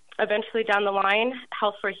eventually down the line,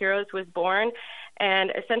 Health for Heroes was born,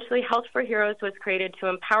 and essentially Health for Heroes was created to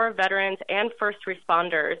empower veterans and first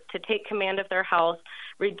responders to take command of their health,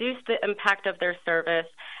 reduce the impact of their service,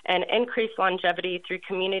 and increase longevity through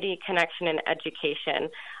community connection and education.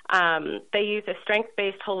 They use a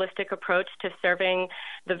strength-based holistic approach to serving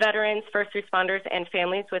the veterans, first responders, and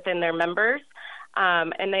families within their members.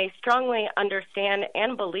 And they strongly understand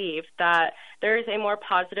and believe that there is a more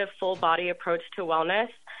positive full-body approach to wellness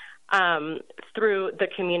through the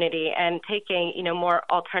community and taking, more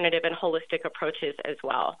alternative and holistic approaches as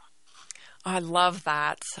well. I love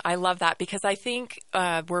that. I love that because I think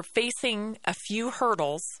we're facing a few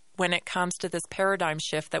hurdles when it comes to this paradigm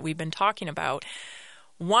shift that we've been talking about.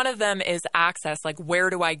 One of them is access, like where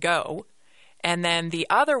do I go? And then the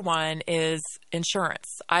other one is insurance.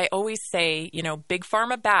 I always say, big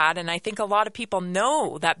pharma bad. And I think a lot of people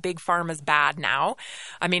know that big pharma is bad now.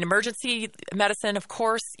 I mean, emergency medicine, of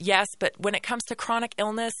course, yes. But when it comes to chronic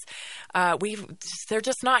illness, they're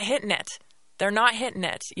just not hitting it. They're not hitting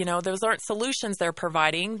it. Those aren't solutions they're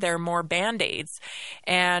providing. They're more Band-Aids.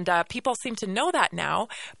 And people seem to know that now.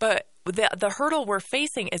 But the hurdle we're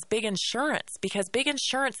facing is big insurance, because big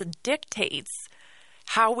insurance dictates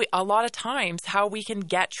how we can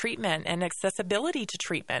get treatment and accessibility to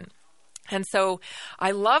treatment. And so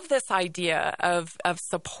I love this idea of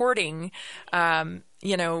supporting,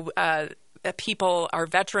 people, our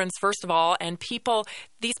veterans, first of all, and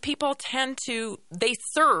these people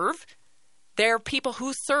they're people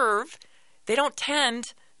who serve, they don't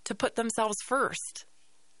tend to put themselves first.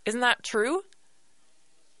 Isn't that true?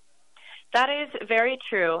 That is very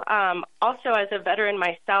true. Also, as a veteran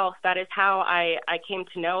myself, that is how I came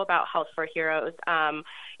to know about Health for Heroes,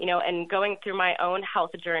 and going through my own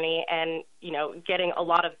health journey and, getting a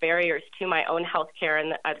lot of barriers to my own health care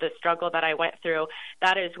and the struggle that I went through.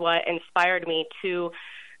 That is what inspired me to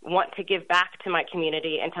want to give back to my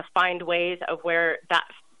community and to find ways of where that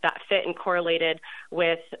fit and correlated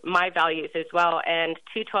with my values as well. And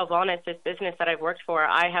 212 Wellness, this business that I've worked for,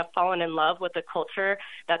 I have fallen in love with the culture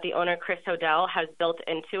that the owner, Chris Hodel, has built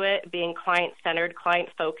into it, being client-centered,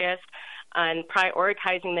 client-focused, and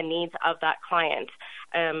prioritizing the needs of that client.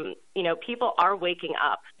 People are waking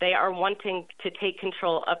up. They are wanting to take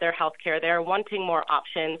control of their health care. They are wanting more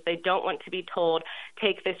options. They don't want to be told,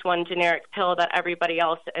 take this one generic pill that everybody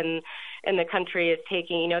else in the country is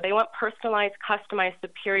taking. They want personalized, customized,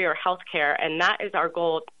 superior health care. And that is our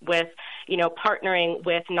goal with, partnering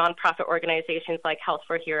with nonprofit organizations like Health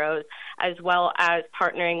for Heroes, as well as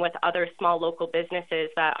partnering with other small local businesses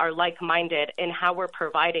that are like-minded in how we're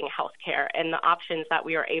providing health care and the options that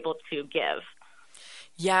we are able to give.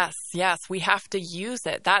 Yes, we have to use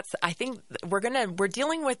it. I think we're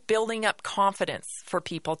dealing with building up confidence for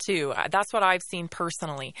people too. That's what I've seen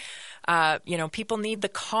personally. People need the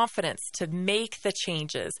confidence to make the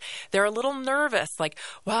changes. They're a little nervous, like,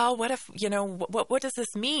 well, what if, what does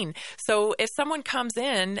this mean? So if someone comes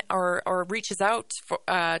in or reaches out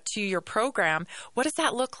to your program, what does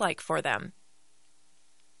that look like for them?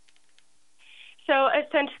 So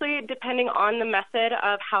essentially, depending on the method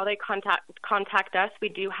of how they contact us, we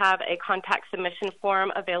do have a contact submission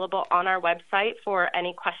form available on our website for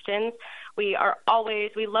any questions. We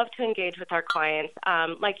love to engage with our clients.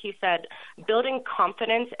 Like you said, building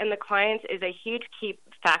confidence in the clients is a huge key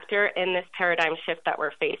factor in this paradigm shift that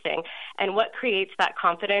we're facing. And what creates that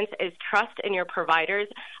confidence is trust in your providers,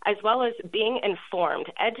 as well as being informed.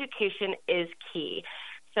 Education is key.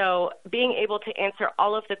 So being able to answer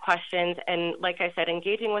all of the questions and, like I said,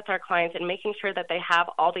 engaging with our clients and making sure that they have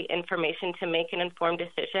all the information to make an informed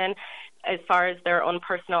decision as far as their own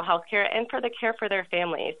personal health care and for the care for their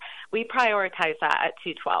families. We prioritize that at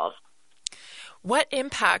 212. What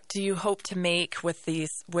impact do you hope to make with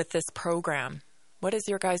this program? What is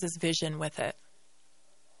your guys' vision with it?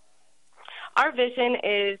 Our vision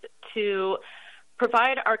is to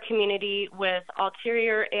provide our community with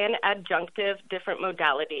ulterior and adjunctive different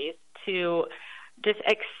modalities to just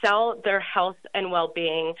excel their health and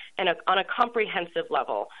well-being on a comprehensive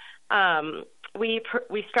level. We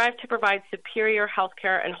strive to provide superior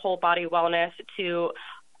healthcare and whole body wellness to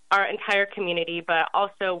our entire community, but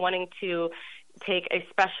also wanting to take a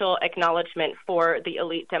special acknowledgement for the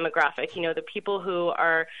elite demographic, the people who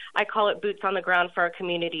are, I call it boots on the ground for our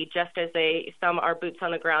community, just as some are boots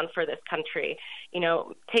on the ground for this country.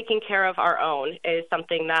 Taking care of our own is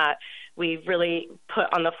something that we've really put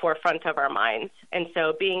on the forefront of our minds. And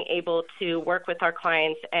so being able to work with our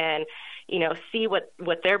clients and see what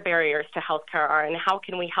their barriers to healthcare are and how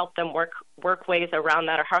can we help them work ways around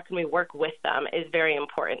that, or how can we work with them, is very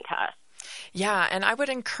important to us. Yeah, and I would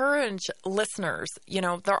encourage listeners,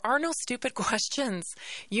 there are no stupid questions.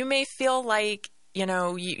 You may feel like,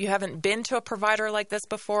 you haven't been to a provider like this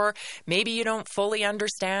before. Maybe you don't fully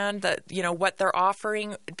understand that, what they're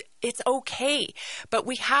offering. It's okay, but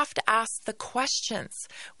we have to ask the questions.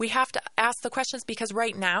 We have to ask the questions because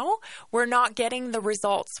right now we're not getting the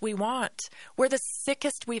results we want. We're the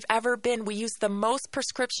sickest we've ever been. We use the most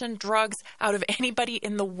prescription drugs out of anybody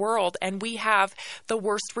in the world, and we have the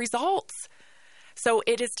worst results. So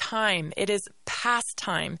it is time. It is past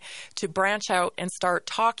time to branch out and start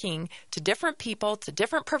talking to different people, to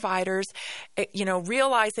different providers,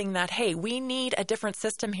 realizing that, hey, we need a different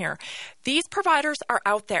system here. These providers are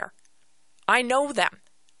out there. I know them.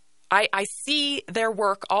 I see their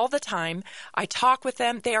work all the time. I talk with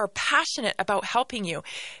them. They are passionate about helping you.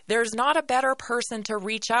 There's not a better person to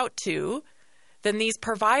reach out to than these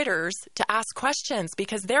providers to ask questions,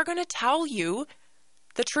 because they're going to tell you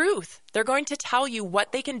the truth. They're going to tell you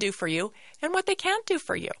what they can do for you and what they can't do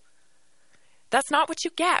for you. That's not what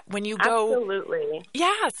you get when you go. Absolutely.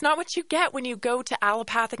 Yeah, it's not what you get when you go to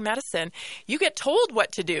allopathic medicine. You get told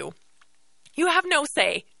what to do. You have no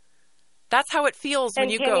say. That's how it feels when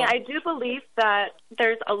you Tammy, go. I do believe that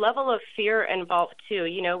there's a level of fear involved too.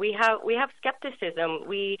 We have skepticism.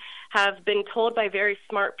 We have been told by very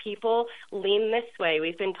smart people, lean this way.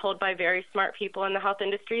 We've been told by very smart people in the health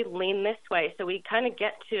industry, lean this way. So we kind of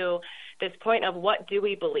get to this point of, what do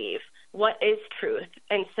we believe? What is truth?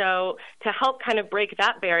 And so to help kind of break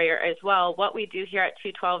that barrier as well, what we do here at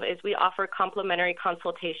 212 is we offer complimentary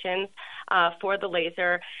consultations for the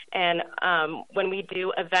laser. And when we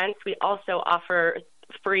do events, we also offer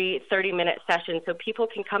free 30-minute sessions so people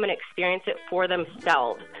can come and experience it for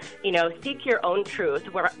themselves. Seek your own truth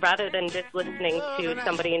rather than just listening to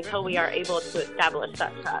somebody until we are able to establish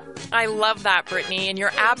that trust. I love that, Brittany, and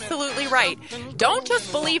you're absolutely right. Don't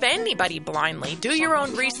just believe anybody blindly. Do your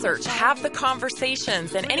own research. Have the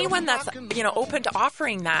conversations, and anyone that's open to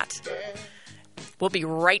offering that. We'll be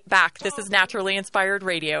right back. This is Naturally Inspired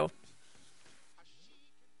Radio.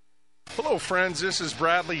 Hello, friends. This is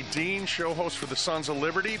Bradley Dean, show host for the Sons of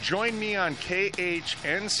Liberty. Join me on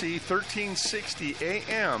KHNC 1360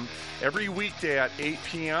 AM every weekday at 8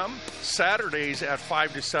 p.m., Saturdays at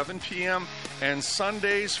 5 to 7 p.m., and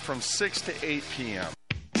Sundays from 6 to 8 p.m.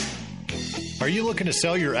 Are you looking to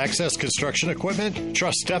sell your excess construction equipment?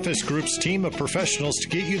 Trust Steffes Group's team of professionals to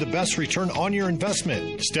get you the best return on your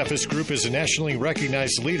investment. Steffes Group is a nationally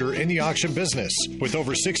recognized leader in the auction business with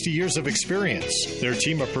over 60 years of experience. Their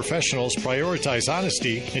team of professionals prioritize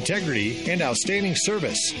honesty, integrity, and outstanding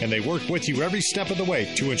service, and they work with you every step of the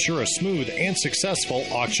way to ensure a smooth and successful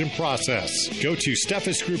auction process. Go to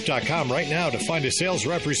steffesgroup.com right now to find a sales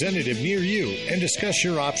representative near you and discuss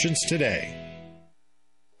your options today.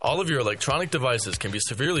 All of your electronic devices can be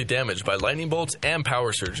severely damaged by lightning bolts and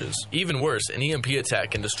power surges. Even worse, an EMP attack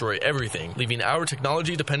can destroy everything, leaving our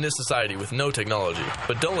technology-dependent society with no technology.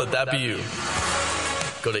 But don't let that be you.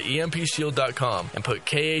 Go to EMPShield.com and put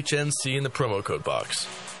KHNC in the promo code box.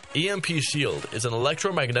 EMP Shield is an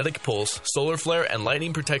electromagnetic pulse, solar flare, and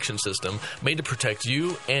lightning protection system made to protect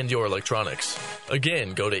you and your electronics.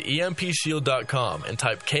 Again, go to EMPShield.com and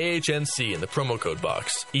type KHNC in the promo code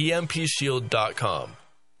box. EMPShield.com.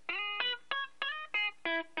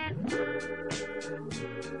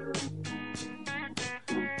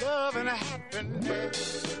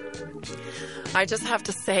 I just have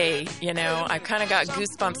to say, I kind of got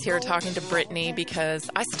goosebumps here talking to Brittany because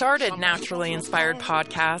I started Naturally Inspired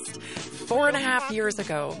Podcast 4.5 years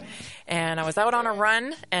ago. And I was out on a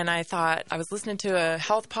run, and I thought, I was listening to a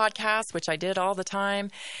health podcast, which I did all the time,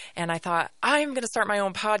 and I thought, I'm going to start my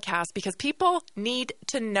own podcast because people need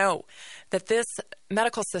to know that this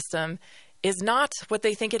medical system is not what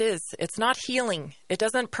they think it is. It's not healing. It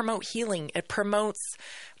doesn't promote healing. It promotes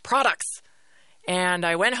products. And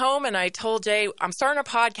I went home and I told Jay, I'm starting a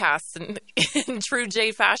podcast. And in true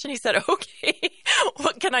Jay fashion, he said, okay,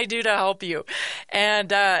 what can I do to help you?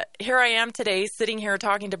 And here I am today sitting here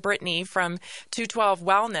talking to Brittany from 212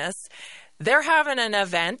 Wellness. They're having an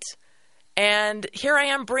event, and here I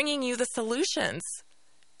am bringing you the solutions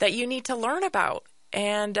that you need to learn about.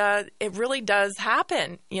 And it really does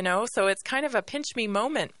happen, so it's kind of a pinch me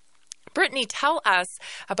moment. Brittany, tell us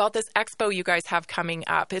about this expo you guys have coming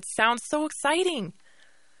up. It sounds so exciting.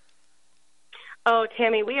 Oh,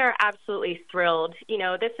 Tammy, we are absolutely thrilled.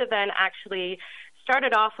 This event actually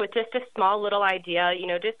started off with just a small little idea,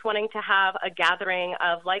 just wanting to have a gathering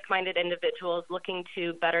of like-minded individuals looking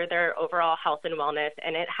to better their overall health and wellness.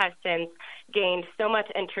 And it has since gained so much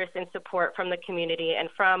interest and support from the community and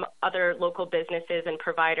from other local businesses and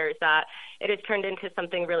providers that it has turned into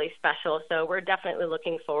something really special. So we're definitely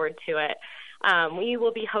looking forward to it. We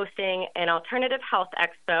will be hosting an alternative health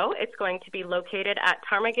expo. It's going to be located at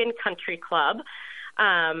Ptarmigan Country Club.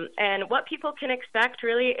 And what people can expect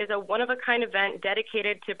really is a one-of-a-kind event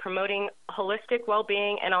dedicated to promoting holistic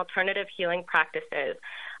well-being and alternative healing practices.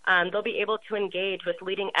 They'll be able to engage with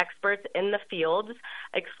leading experts in the fields,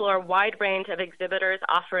 explore a wide range of exhibitors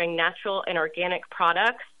offering natural and organic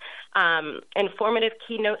products, informative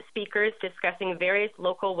keynote speakers discussing various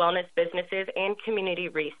local wellness businesses and community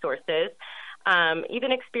resources.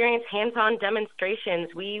 Even experience hands-on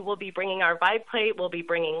demonstrations. We will be bringing our Vibe Plate, we'll be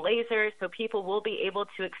bringing lasers, so people will be able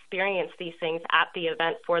to experience these things at the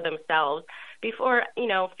event for themselves before,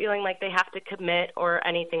 feeling like they have to commit or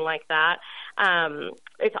anything like that.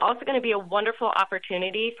 It's also going to be a wonderful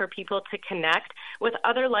opportunity for people to connect with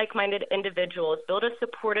other like-minded individuals, build a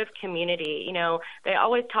supportive community. They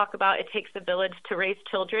always talk about it takes a village to raise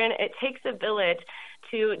children. It takes a village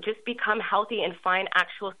to just become healthy and find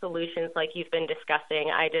actual solutions like you've been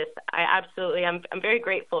discussing. I'm very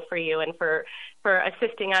grateful for you and for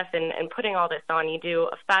assisting us and putting all this on. You do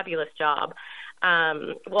a fabulous job.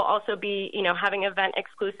 We'll also be, having event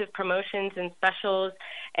exclusive promotions and specials.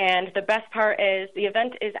 And the best part is the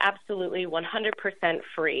event is absolutely 100%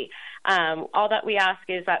 free. All that we ask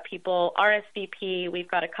is that people RSVP. We've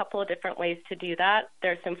got a couple of different ways to do that.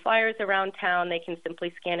 There's some flyers around town. They can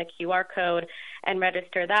simply scan a QR code and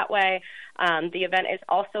register that way. The event is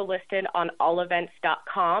also listed on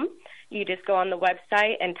allevents.com. You just go on the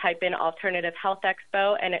website and type in Alternative Health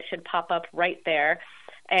Expo, and it should pop up right there.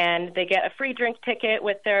 And they get a free drink ticket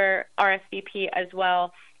with their RSVP as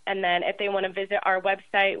well. And then if they want to visit our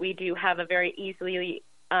website, we do have a very easily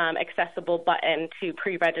accessible button to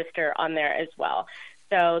pre-register on there as well.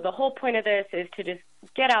 So the whole point of this is to just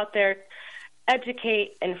get out there,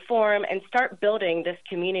 educate, inform, and start building this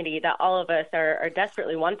community that all of us are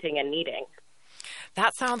desperately wanting and needing.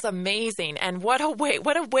 That sounds amazing. And what a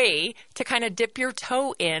way to kind of dip your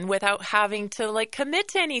toe in without having to commit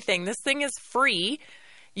to anything. This thing is free.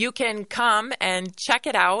 You can come and check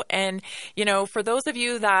it out. And, for those of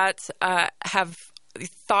you that have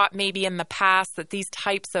thought maybe in the past that these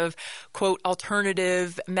types of, quote,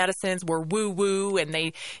 alternative medicines were woo-woo and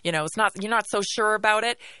they, it's not, you're not so sure about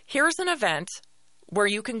it, here's an event where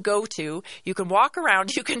you can go to, you can walk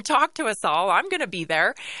around, you can talk to us all. I'm going to be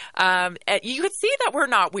there. You can see that we're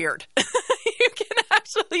not weird. You can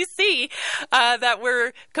actually see that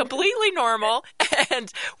we're completely normal. And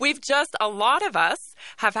a lot of us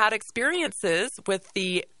have had experiences with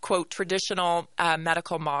the, quote, traditional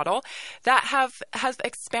medical model that has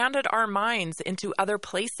expanded our minds into other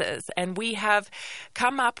places. And we have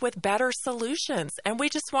come up with better solutions. And we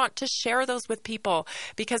just want to share those with people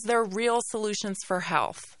because they're real solutions for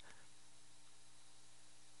health.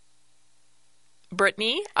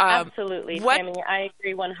 Brittany? Absolutely, Tammy. I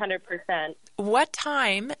agree 100%. What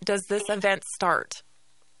time does this event start?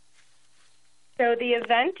 So the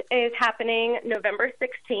event is happening November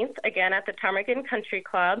 16th, again at the Ptarmigan Country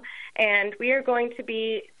Club, and we are going to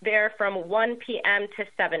be there from 1 p.m. to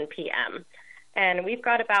 7 p.m. And we've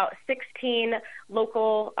got about 16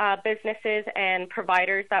 local businesses and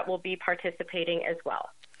providers that will be participating as well.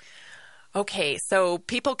 Okay, so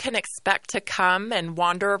people can expect to come and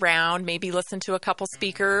wander around, maybe listen to a couple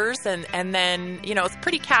speakers, and then, it's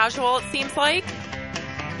pretty casual, it seems like.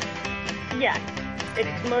 Yes,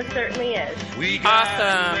 it most certainly is.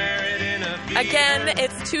 Awesome. Again,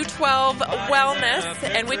 it's 212 Wellness,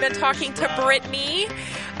 and we've been talking to Brittany.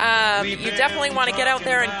 You definitely want to get out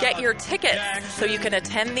there and get your tickets so you can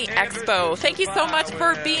attend the expo. Thank you so much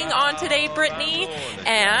for being on today, Brittany,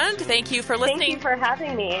 and thank you for listening. Thank you for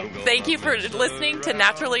having me. Thank you for listening to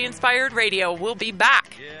Naturally Inspired Radio. We'll be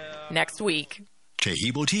back next week.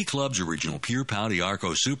 Tahibo Tea Club's original Pure Pau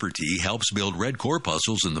D'Arco Super Tea helps build red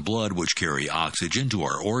corpuscles in the blood which carry oxygen to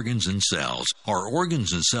our organs and cells. Our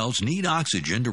organs and cells need oxygen to